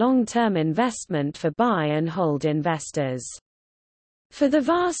be a long-term investment for buy-and-hold investors. For the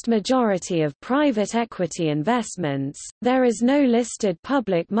vast majority of private equity investments, there is no listed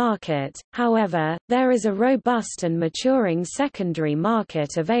public market, however, there is a robust and maturing secondary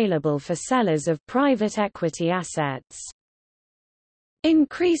market available for sellers of private equity assets.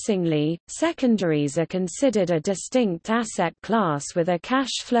 Increasingly, secondaries are considered a distinct asset class with a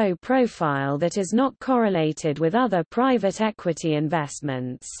cash flow profile that is not correlated with other private equity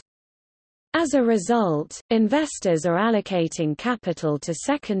investments. As a result, investors are allocating capital to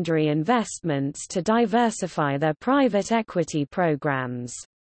secondary investments to diversify their private equity programs.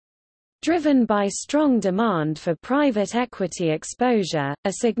 Driven by strong demand for private equity exposure,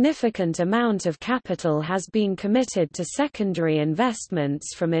 a significant amount of capital has been committed to secondary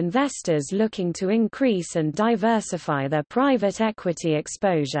investments from investors looking to increase and diversify their private equity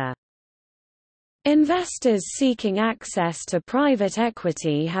exposure. Investors seeking access to private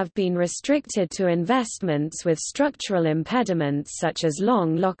equity have been restricted to investments with structural impediments such as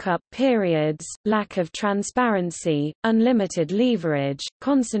long lock-up periods, lack of transparency, unlimited leverage,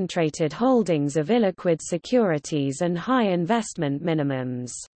 concentrated holdings of illiquid securities and high investment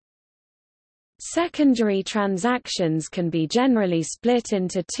minimums. Secondary transactions can be generally split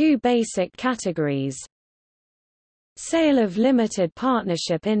into two basic categories. Sale of limited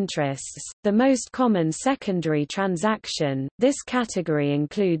partnership interests, the most common secondary transaction. This category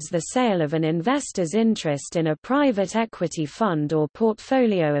includes the sale of an investor's interest in a private equity fund or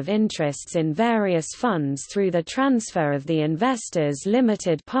portfolio of interests in various funds through the transfer of the investor's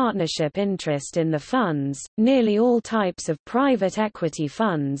limited partnership interest in the funds. Nearly all types of private equity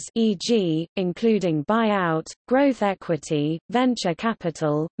funds, e.g., including buyout, growth equity, venture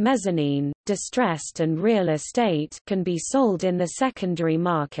capital, mezzanine, distressed and real estate, can be sold in the secondary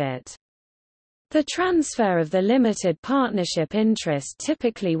market. The transfer of the limited partnership interest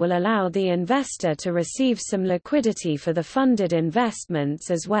typically will allow the investor to receive some liquidity for the funded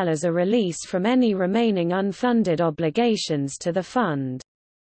investments as well as a release from any remaining unfunded obligations to the fund.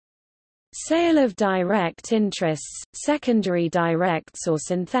 Sale of direct interests, secondary directs or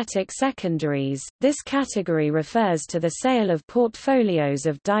synthetic secondaries. This category refers to the sale of portfolios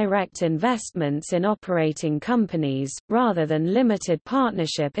of direct investments in operating companies, rather than limited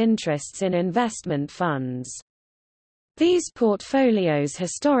partnership interests in investment funds. These portfolios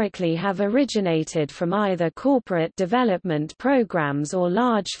historically have originated from either corporate development programs or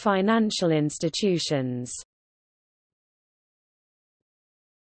large financial institutions.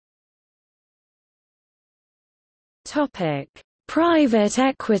 Private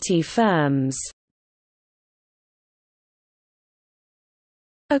equity firms.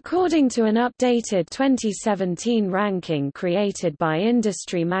 According to an updated 2017 ranking created by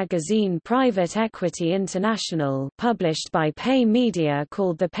industry magazine Private Equity International, published by Pay Media,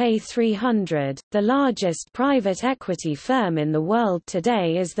 called the Pay 300, the largest private equity firm in the world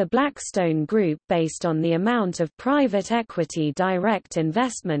today is the Blackstone Group, based on the amount of private equity direct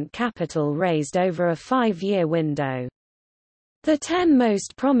investment capital raised over a 5-year window. The 10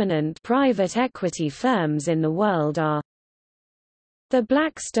 most prominent private equity firms in the world are the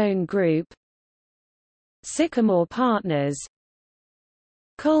Blackstone Group, Sycamore Partners,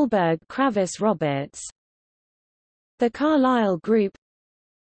 Kohlberg Kravis Roberts, the Carlyle Group,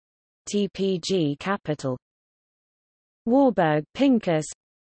 TPG Capital, Warburg Pincus,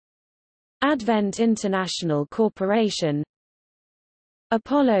 Advent International Corporation,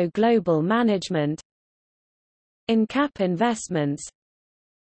 Apollo Global Management, Incap Investments,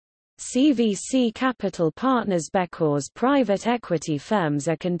 CVC Capital Partners. Because private equity firms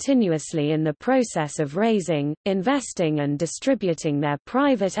are continuously in the process of raising, investing and distributing their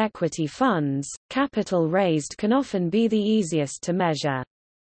private equity funds, capital raised can often be the easiest to measure.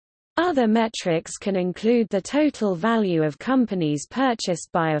 Other metrics can include the total value of companies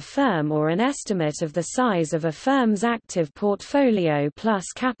purchased by a firm or an estimate of the size of a firm's active portfolio plus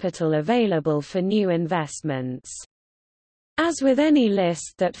capital available for new investments. As with any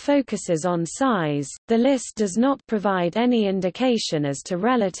list that focuses on size, the list does not provide any indication as to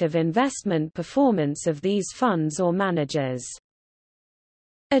relative investment performance of these funds or managers.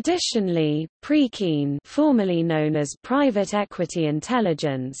 Additionally, Preqin, formerly known as Private Equity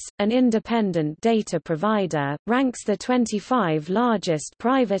Intelligence, an independent data provider, ranks the 25 largest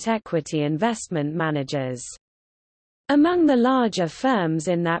private equity investment managers. Among the larger firms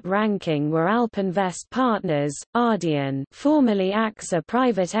in that ranking were Alpinvest Partners, Ardian, formerly AXA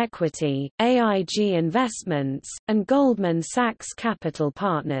Private Equity, AIG Investments, and Goldman Sachs Capital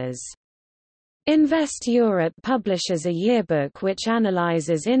Partners. Invest Europe publishes a yearbook which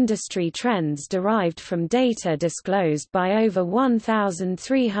analyzes industry trends derived from data disclosed by over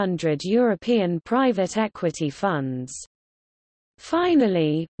 1,300 European private equity funds.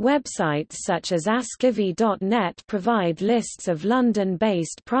 Finally, websites such as askivy.net provide lists of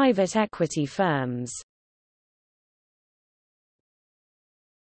London-based private equity firms.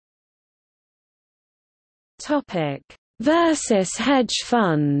 Versus hedge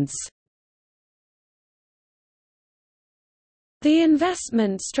funds. The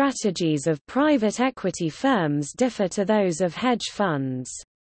investment strategies of private equity firms differ to those of hedge funds.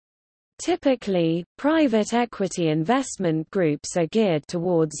 Typically, private equity investment groups are geared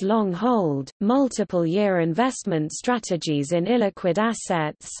towards long-hold, multiple-year investment strategies in illiquid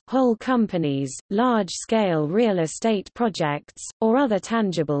assets, whole companies, large-scale real estate projects, or other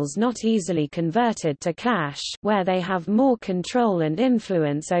tangibles not easily converted to cash, where they have more control and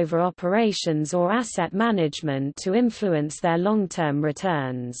influence over operations or asset management to influence their long-term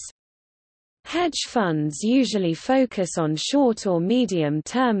returns. Hedge funds usually focus on short or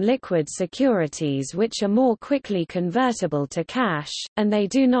medium-term liquid securities which are more quickly convertible to cash, and they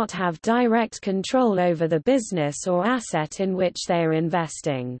do not have direct control over the business or asset in which they are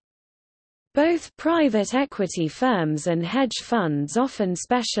investing. Both private equity firms and hedge funds often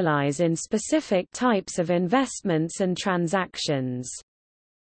specialize in specific types of investments and transactions.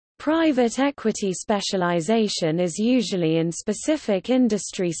 Private equity specialization is usually in specific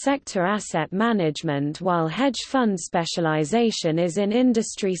industry sector asset management, while hedge fund specialization is in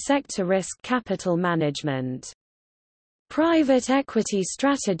industry sector risk capital management. Private equity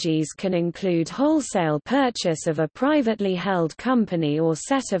strategies can include wholesale purchase of a privately held company or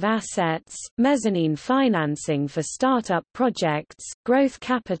set of assets, mezzanine financing for startup projects, growth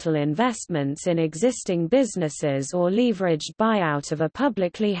capital investments in existing businesses, or leveraged buyout of a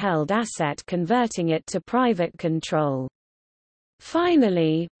publicly held asset converting it to private control.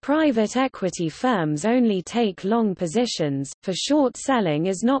 Finally, private equity firms only take long positions, for short selling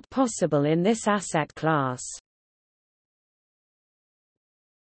is not possible in this asset class.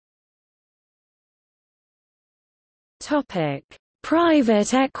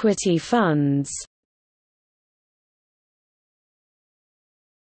 Private equity funds.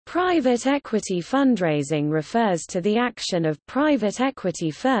 Private equity fundraising refers to the action of private equity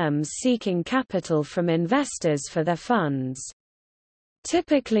firms seeking capital from investors for their funds.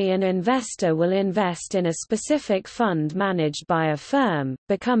 Typically, an investor will invest in a specific fund managed by a firm,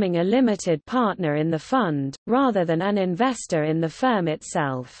 becoming a limited partner in the fund, rather than an investor in the firm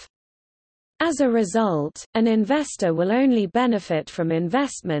itself. As a result, an investor will only benefit from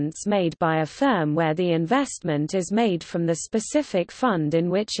investments made by a firm where the investment is made from the specific fund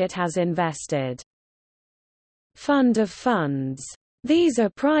in which it has invested. Fund of funds. These are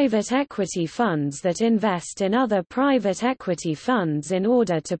private equity funds that invest in other private equity funds in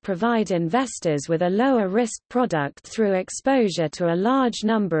order to provide investors with a lower risk product through exposure to a large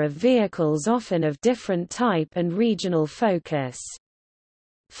number of vehicles, often of different type and regional focus.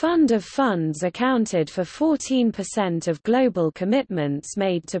 Fund of funds accounted for 14% of global commitments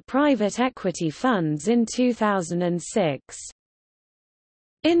made to private equity funds in 2006.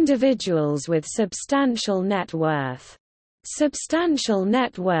 Individuals with substantial net worth. Substantial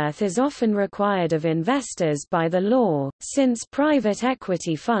net worth is often required of investors by the law, since private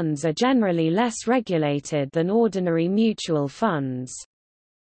equity funds are generally less regulated than ordinary mutual funds.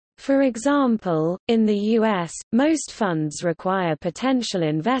 For example, in the U.S., most funds require potential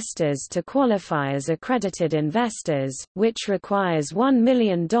investors to qualify as accredited investors, which requires $1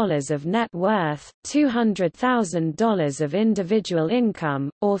 million of net worth, $200,000 of individual income,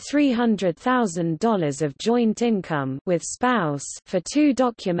 or $300,000 of joint income with spouse for 2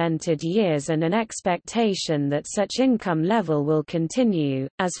 documented years and an expectation that such income level will continue.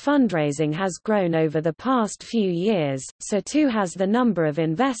 As fundraising has grown over the past few years, so too has the number of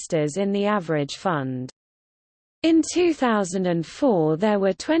investors in the average fund. In 2004 there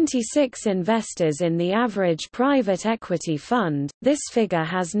were 26 investors in the average private equity fund. This figure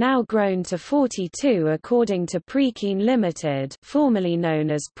has now grown to 42 according to Prekein Limited, formerly known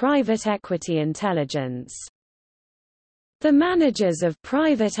as Private Equity Intelligence. The managers of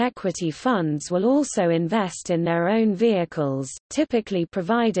private equity funds will also invest in their own vehicles, typically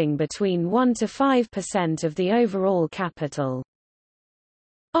providing between 1 to 5% of the overall capital.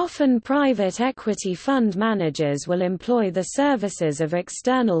 Often private equity fund managers will employ the services of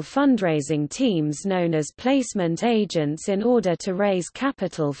external fundraising teams known as placement agents in order to raise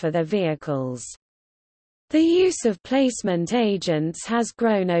capital for their vehicles. The use of placement agents has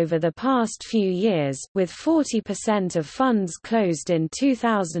grown over the past few years, with 40% of funds closed in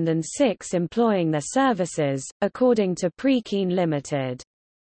 2006 employing their services, according to Prekein Limited.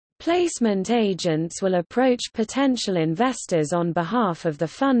 Placement agents will approach potential investors on behalf of the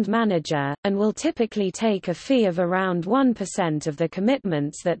fund manager, and will typically take a fee of around 1% of the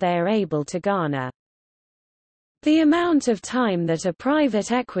commitments that they are able to garner. The amount of time that a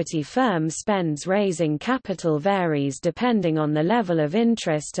private equity firm spends raising capital varies depending on the level of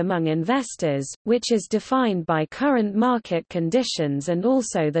interest among investors, which is defined by current market conditions and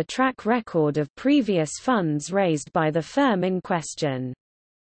also the track record of previous funds raised by the firm in question.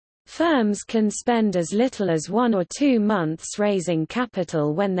 Firms can spend as little as 1 or 2 months raising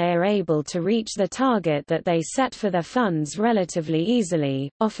capital when they are able to reach the target that they set for their funds relatively easily,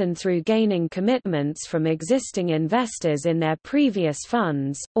 often through gaining commitments from existing investors in their previous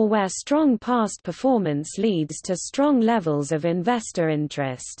funds, or where strong past performance leads to strong levels of investor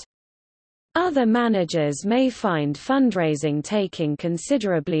interest. Other managers may find fundraising taking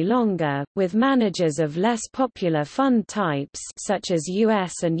considerably longer, with managers of less popular fund types such as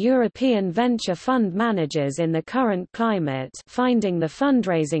US and European venture fund managers in the current climate finding the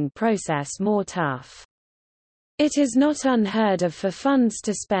fundraising process more tough. It is not unheard of for funds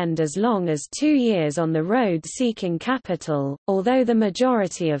to spend as long as 2 years on the road seeking capital, although the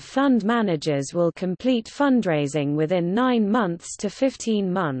majority of fund managers will complete fundraising within 9 months to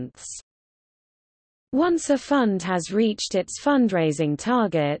 15 months. Once a fund has reached its fundraising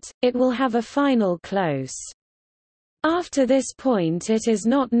target, it will have a final close. After this point it is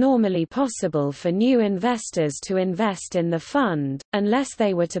not normally possible for new investors to invest in the fund, unless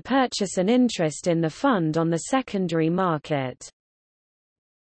they were to purchase an interest in the fund on the secondary market.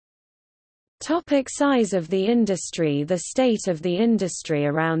 Size of the industry. The state of the industry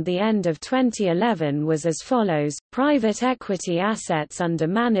around the end of 2011 was as follows: private equity assets under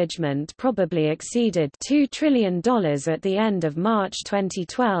management probably exceeded $2 trillion at the end of March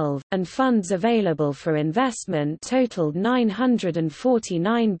 2012, and funds available for investment totaled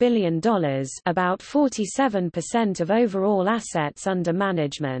 $949 billion, about 47% of overall assets under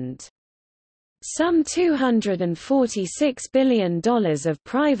management. Some $246 billion of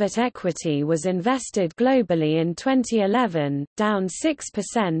private equity was invested globally in 2011, down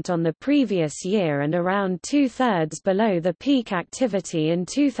 6% on the previous year and around two-thirds below the peak activity in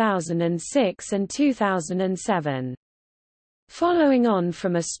 2006 and 2007. Following on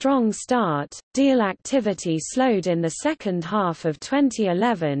from a strong start, deal activity slowed in the second half of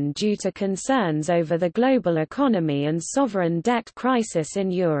 2011 due to concerns over the global economy and sovereign debt crisis in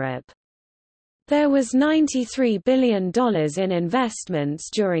Europe. There was $93 billion in investments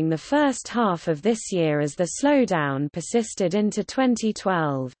during the first half of this year as the slowdown persisted into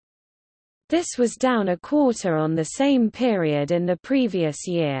 2012. This was down a quarter on the same period in the previous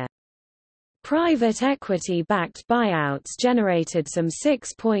year. Private equity-backed buyouts generated some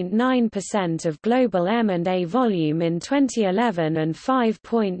 6.9% of global M&A volume in 2011 and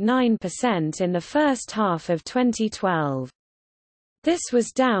 5.9% in the first half of 2012. This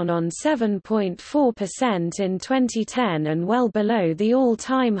was down on 7.4% in 2010 and well below the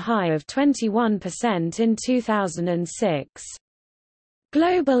all-time high of 21% in 2006.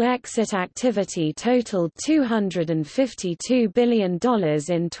 Global exit activity totaled $252 billion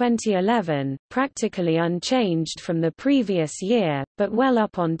in 2011, practically unchanged from the previous year, but well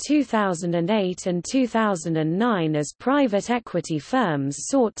up on 2008 and 2009 as private equity firms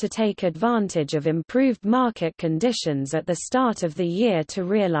sought to take advantage of improved market conditions at the start of the year to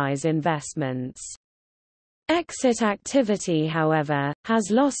realize investments. Exit activity, however,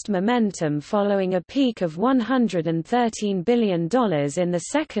 has lost momentum following a peak of $113 billion in the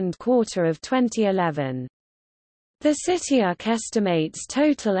second quarter of 2011. The Citiuk estimates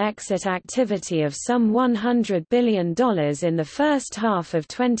total exit activity of some $100 billion in the first half of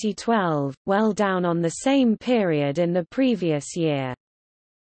 2012, well down on the same period in the previous year.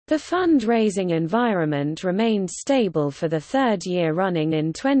 The fundraising environment remained stable for the third year running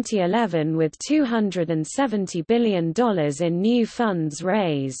in 2011 with $270 billion in new funds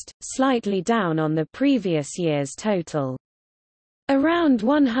raised, slightly down on the previous year's total. Around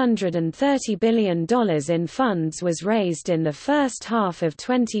 $130 billion in funds was raised in the first half of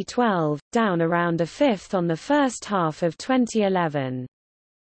 2012, down around a fifth on the first half of 2011.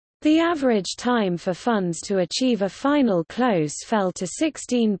 The average time for funds to achieve a final close fell to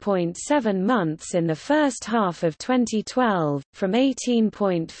 16.7 months in the first half of 2012, from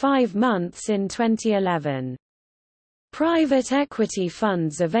 18.5 months in 2011. Private equity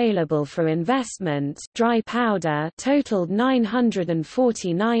funds available for investment, dry powder, totaled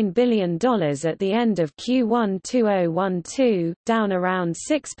 $949 billion at the end of Q1 2012, down around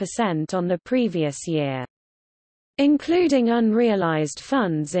 6% on the previous year. Including unrealized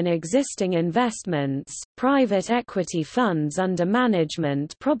funds in existing investments, private equity funds under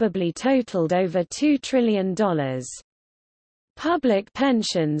management probably totaled over $2 trillion. Public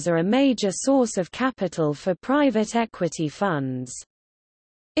pensions are a major source of capital for private equity funds.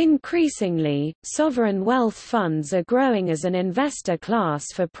 Increasingly, sovereign wealth funds are growing as an investor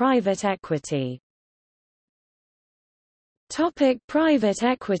class for private equity. Private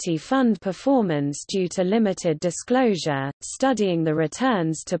equity fund performance. Due to limited disclosure, studying the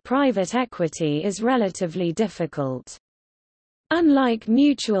returns to private equity is relatively difficult. Unlike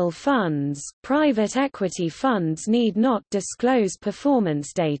mutual funds, private equity funds need not disclose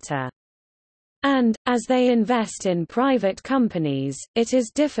performance data. And, as they invest in private companies, it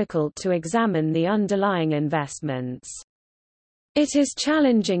is difficult to examine the underlying investments. It is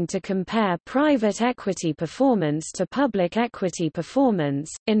challenging to compare private equity performance to public equity performance,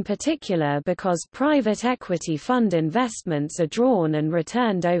 in particular because private equity fund investments are drawn and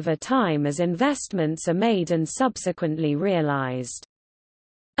returned over time as investments are made and subsequently realized.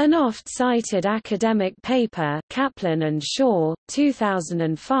 An oft-cited academic paper, Kaplan and Shaw,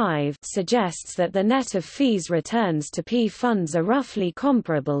 2005, suggests that the net of fees returns to PE funds are roughly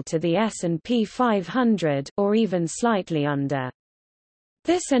comparable to the S&P 500, or even slightly under.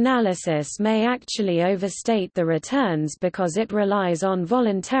 This analysis may actually overstate the returns because it relies on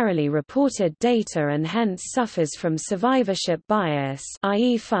voluntarily reported data and hence suffers from survivorship bias,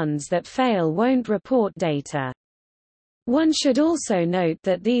 i.e. funds that fail won't report data. One should also note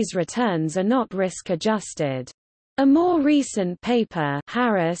that these returns are not risk-adjusted. A more recent paper,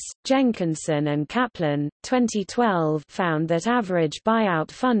 Harris, Jenkinson and Kaplan, 2012, found that average buyout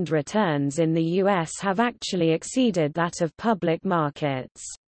fund returns in the U.S. have actually exceeded that of public markets.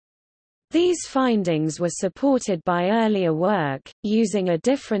 These findings were supported by earlier work, using a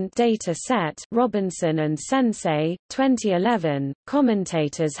different data set Robinson and Sensei, 2011.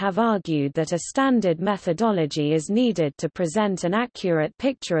 Commentators have argued that a standard methodology is needed to present an accurate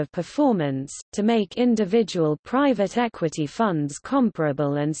picture of performance, to make individual private equity funds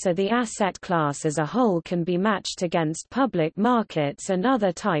comparable and so the asset class as a whole can be matched against public markets and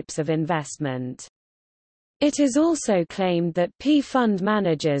other types of investment. It is also claimed that P-fund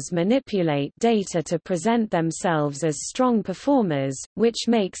managers manipulate data to present themselves as strong performers, which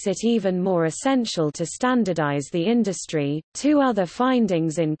makes it even more essential to standardize the industry. Two other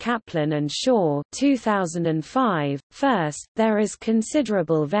findings in Kaplan and Shaw 2005. First, there is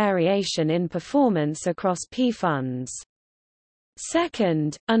considerable variation in performance across P-funds.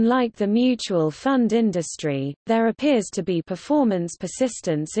 Second, unlike the mutual fund industry, there appears to be performance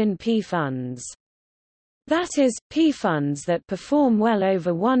persistence in P-funds. That is, P-funds that perform well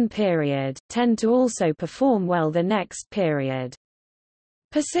over one period, tend to also perform well the next period.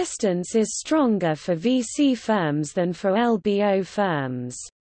 Persistence is stronger for VC firms than for LBO firms.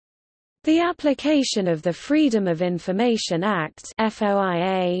 The application of the Freedom of Information Act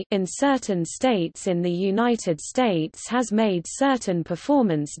 (FOIA) in certain states in the United States has made certain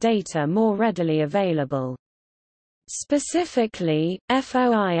performance data more readily available. Specifically,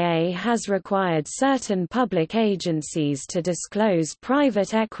 FOIA has required certain public agencies to disclose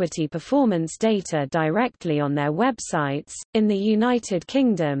private equity performance data directly on their websites. In the United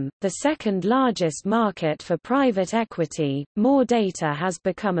Kingdom, the second largest market for private equity, more data has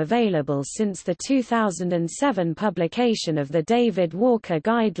become available since the 2007 publication of the David Walker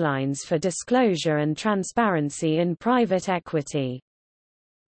Guidelines for Disclosure and Transparency in Private Equity.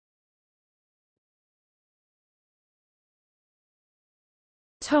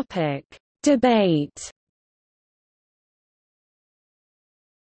 Topic: Debate.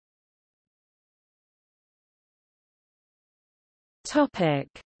 Topic: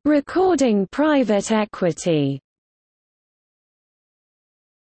 Recording private equity.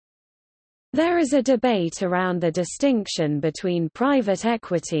 There is a debate around the distinction between private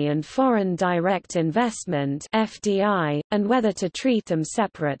equity and foreign direct investment (FDI), and whether to treat them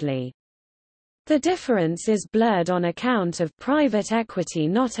separately. The difference is blurred on account of private equity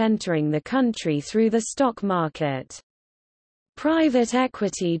not entering the country through the stock market. Private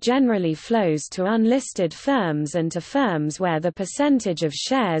equity generally flows to unlisted firms and to firms where the percentage of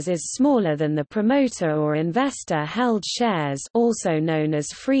shares is smaller than the promoter or investor-held shares, also known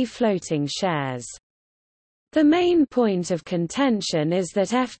as free-floating shares. The main point of contention is that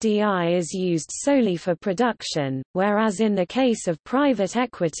FDI is used solely for production, whereas in the case of private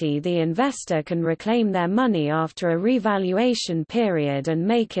equity the investor can reclaim their money after a revaluation period and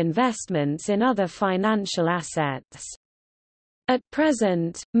make investments in other financial assets. At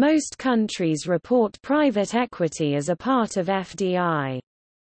present, most countries report private equity as a part of FDI.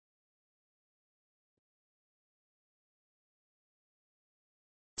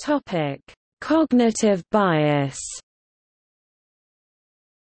 Cognitive bias.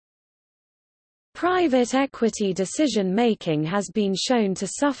 Private equity decision-making has been shown to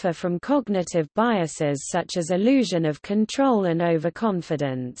suffer from cognitive biases such as illusion of control and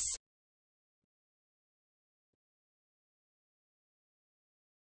overconfidence.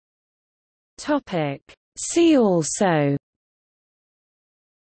 See also: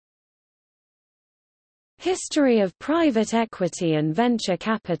 History of private equity and venture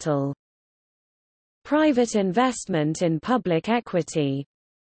capital, private investment in public equity,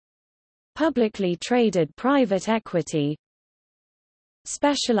 publicly traded private equity,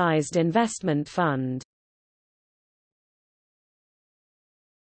 specialized investment fund.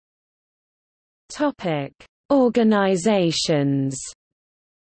 Organizations.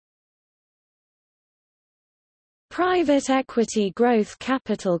 Private Equity Growth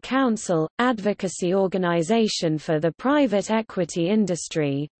Capital Council – advocacy organization for the private equity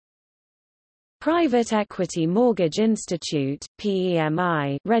industry. Private Equity Mortgage Institute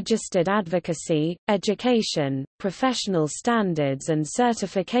 (PEMI) registered advocacy, education, professional standards and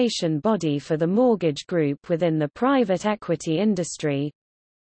certification body for the mortgage group within the private equity industry.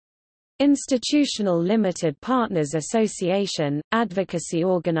 Institutional Limited Partners Association – advocacy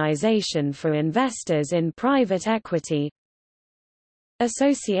organization for investors in private equity.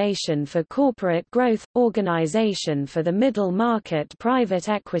 Association for Corporate Growth – organization for the middle market private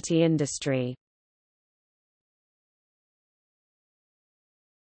equity industry.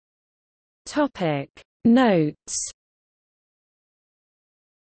 Notes.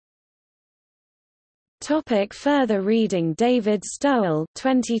 Further reading: David Stowell,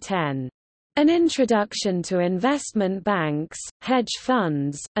 2010. An Introduction to Investment Banks, Hedge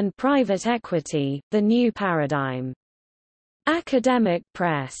Funds, and Private Equity, The New Paradigm. Academic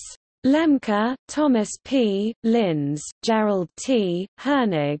Press. Lemke, Thomas P., Linz, Gerald T.,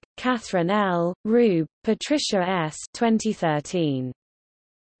 Hernig, Catherine L., Rube, Patricia S. 2013.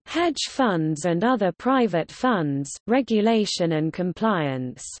 Hedge Funds and Other Private Funds, Regulation and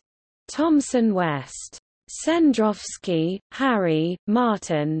Compliance. Thomson West. Sendrowski, Harry,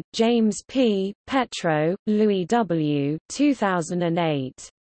 Martin, James P., Petro, Louis W. 2008.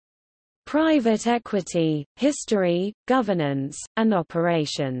 Private Equity, History, Governance, and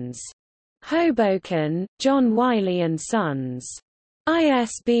Operations. Hoboken, John Wiley & Sons.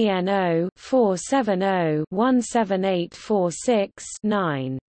 ISBN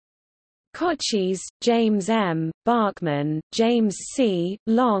 0-470-17846-9. Cochise, James M., Barkman, James C.,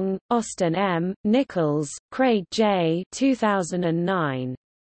 Long, Austin M., Nichols, Craig J. 2009.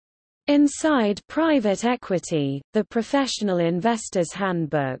 Inside Private Equity, The Professional Investor's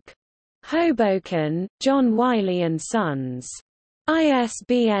Handbook. Hoboken, John Wiley & Sons.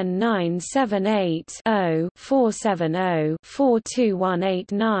 ISBN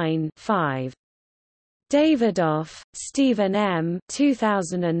 978-0-470-42189-5. Davidoff, Stephen M.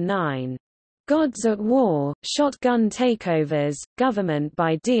 2009. Gods at War, Shotgun Takeovers, Government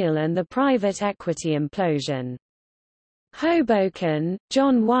by Deal and the Private Equity Implosion. Hoboken,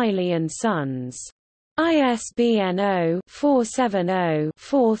 John Wiley & Sons. ISBN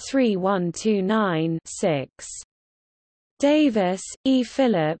 0-470-43129-6. Davis, E.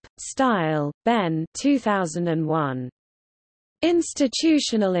 Philip, Stile, Ben 2001.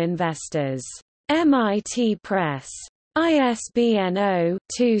 Institutional Investors. MIT Press. ISBN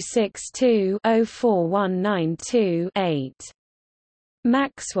 0-262-04192-8.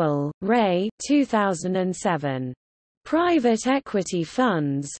 Maxwell, Ray 2007. Private Equity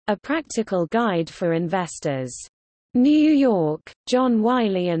Funds, A Practical Guide for Investors. New York, John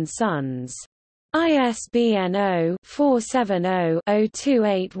Wiley & Sons. ISBN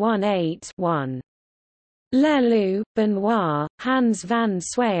 0-470-02818-1. Leloup, Benoit, Hans van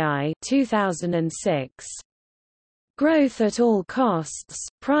Sway 2006. Growth at All Costs,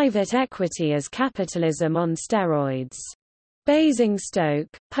 Private Equity as Capitalism on Steroids.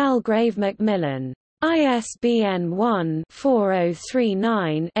 Basingstoke, Palgrave Macmillan. ISBN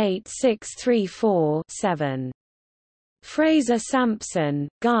 1-4039-8634-7. Fraser Sampson,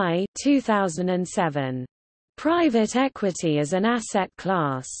 Guy 2007. Private Equity as an Asset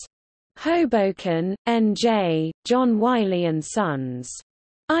Class. Hoboken, N.J., John Wiley & Sons.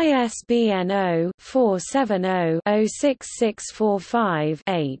 ISBN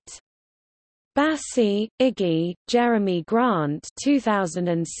 0-470-06645-8. Bassi, Iggy, Jeremy Grant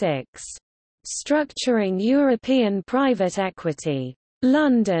 2006. Structuring European Private Equity.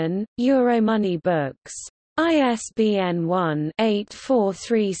 London, Euromoney Books. ISBN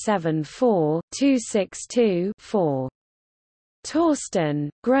 1-84374-262-4. Torsten,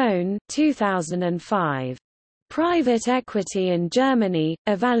 Groen 2005. Private Equity in Germany,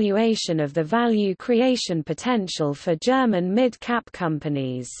 Evaluation of the Value Creation Potential for German Mid-Cap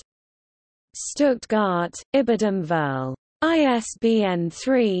Companies. Stuttgart, Ibidem Verl. ISBN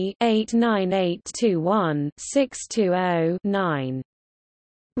 3-89821-620-9.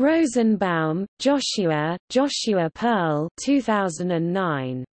 Rosenbaum, Joshua, Joshua Pearl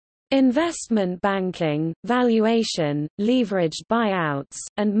 2009. Investment Banking, Valuation, Leveraged Buyouts,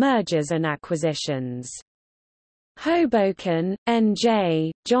 and Mergers and Acquisitions. Hoboken,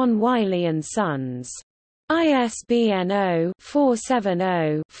 N.J., John Wiley & Sons. ISBN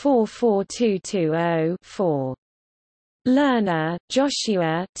 0-470-44220-4. Lerner,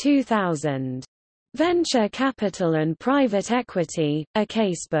 Joshua 2000. Venture Capital and Private Equity, A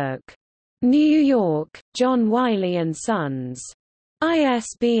Casebook. New York, John Wiley & Sons.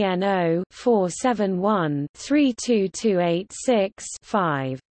 ISBN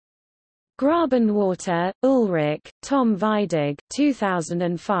 0-471-32286-5. Grabenwater, Ulrich, Tom Weidig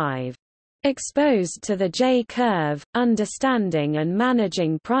 2005. Exposed to the J-Curve, Understanding and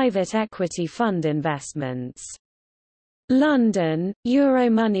Managing Private Equity Fund Investments. London,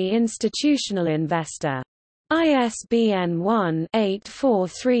 Euromoney Institutional Investor. ISBN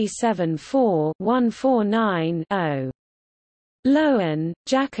 1-84374-149-0. Lowen,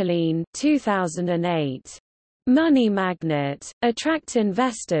 Jacqueline 2008. Money Magnet, Attract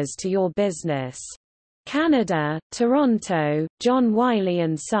Investors to Your Business. Canada, Toronto, John Wiley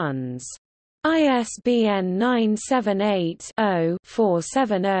 & Sons. ISBN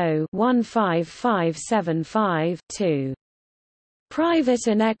 978-0-470-15575-2. Private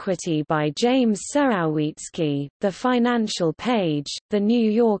and Equity by James Surowiecki, The Financial Page, The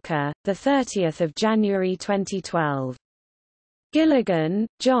New Yorker, 30 January 2012. Gilligan,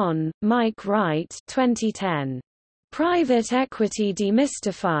 John, Mike Wright 2010. Private Equity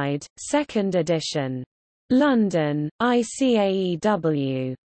Demystified, 2nd edition. London,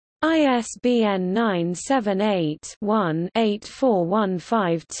 ICAEW. ISBN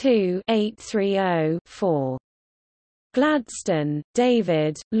 978-1-84152-830-4. Gladstone,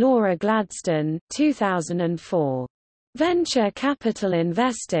 David, Laura Gladstone 2004. Venture Capital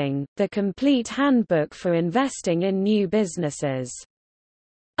Investing, The Complete Handbook for Investing in New Businesses.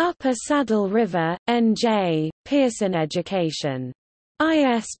 Upper Saddle River, NJ, Pearson Education.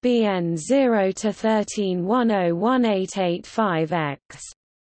 ISBN 0-13101885-X.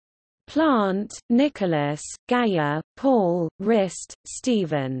 Plant, Nicholas, Gaia, Paul, Rist,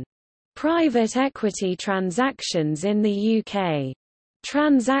 Stephen. Private Equity Transactions in the UK.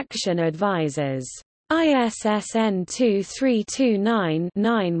 Transaction Advisors. ISSN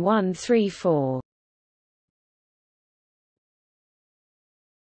 2329-9134.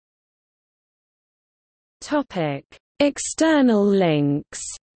 Topic: External links.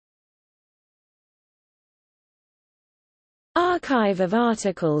 Archive of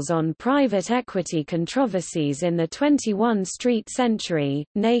articles on private equity controversies in the 21st century,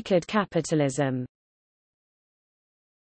 Naked Capitalism.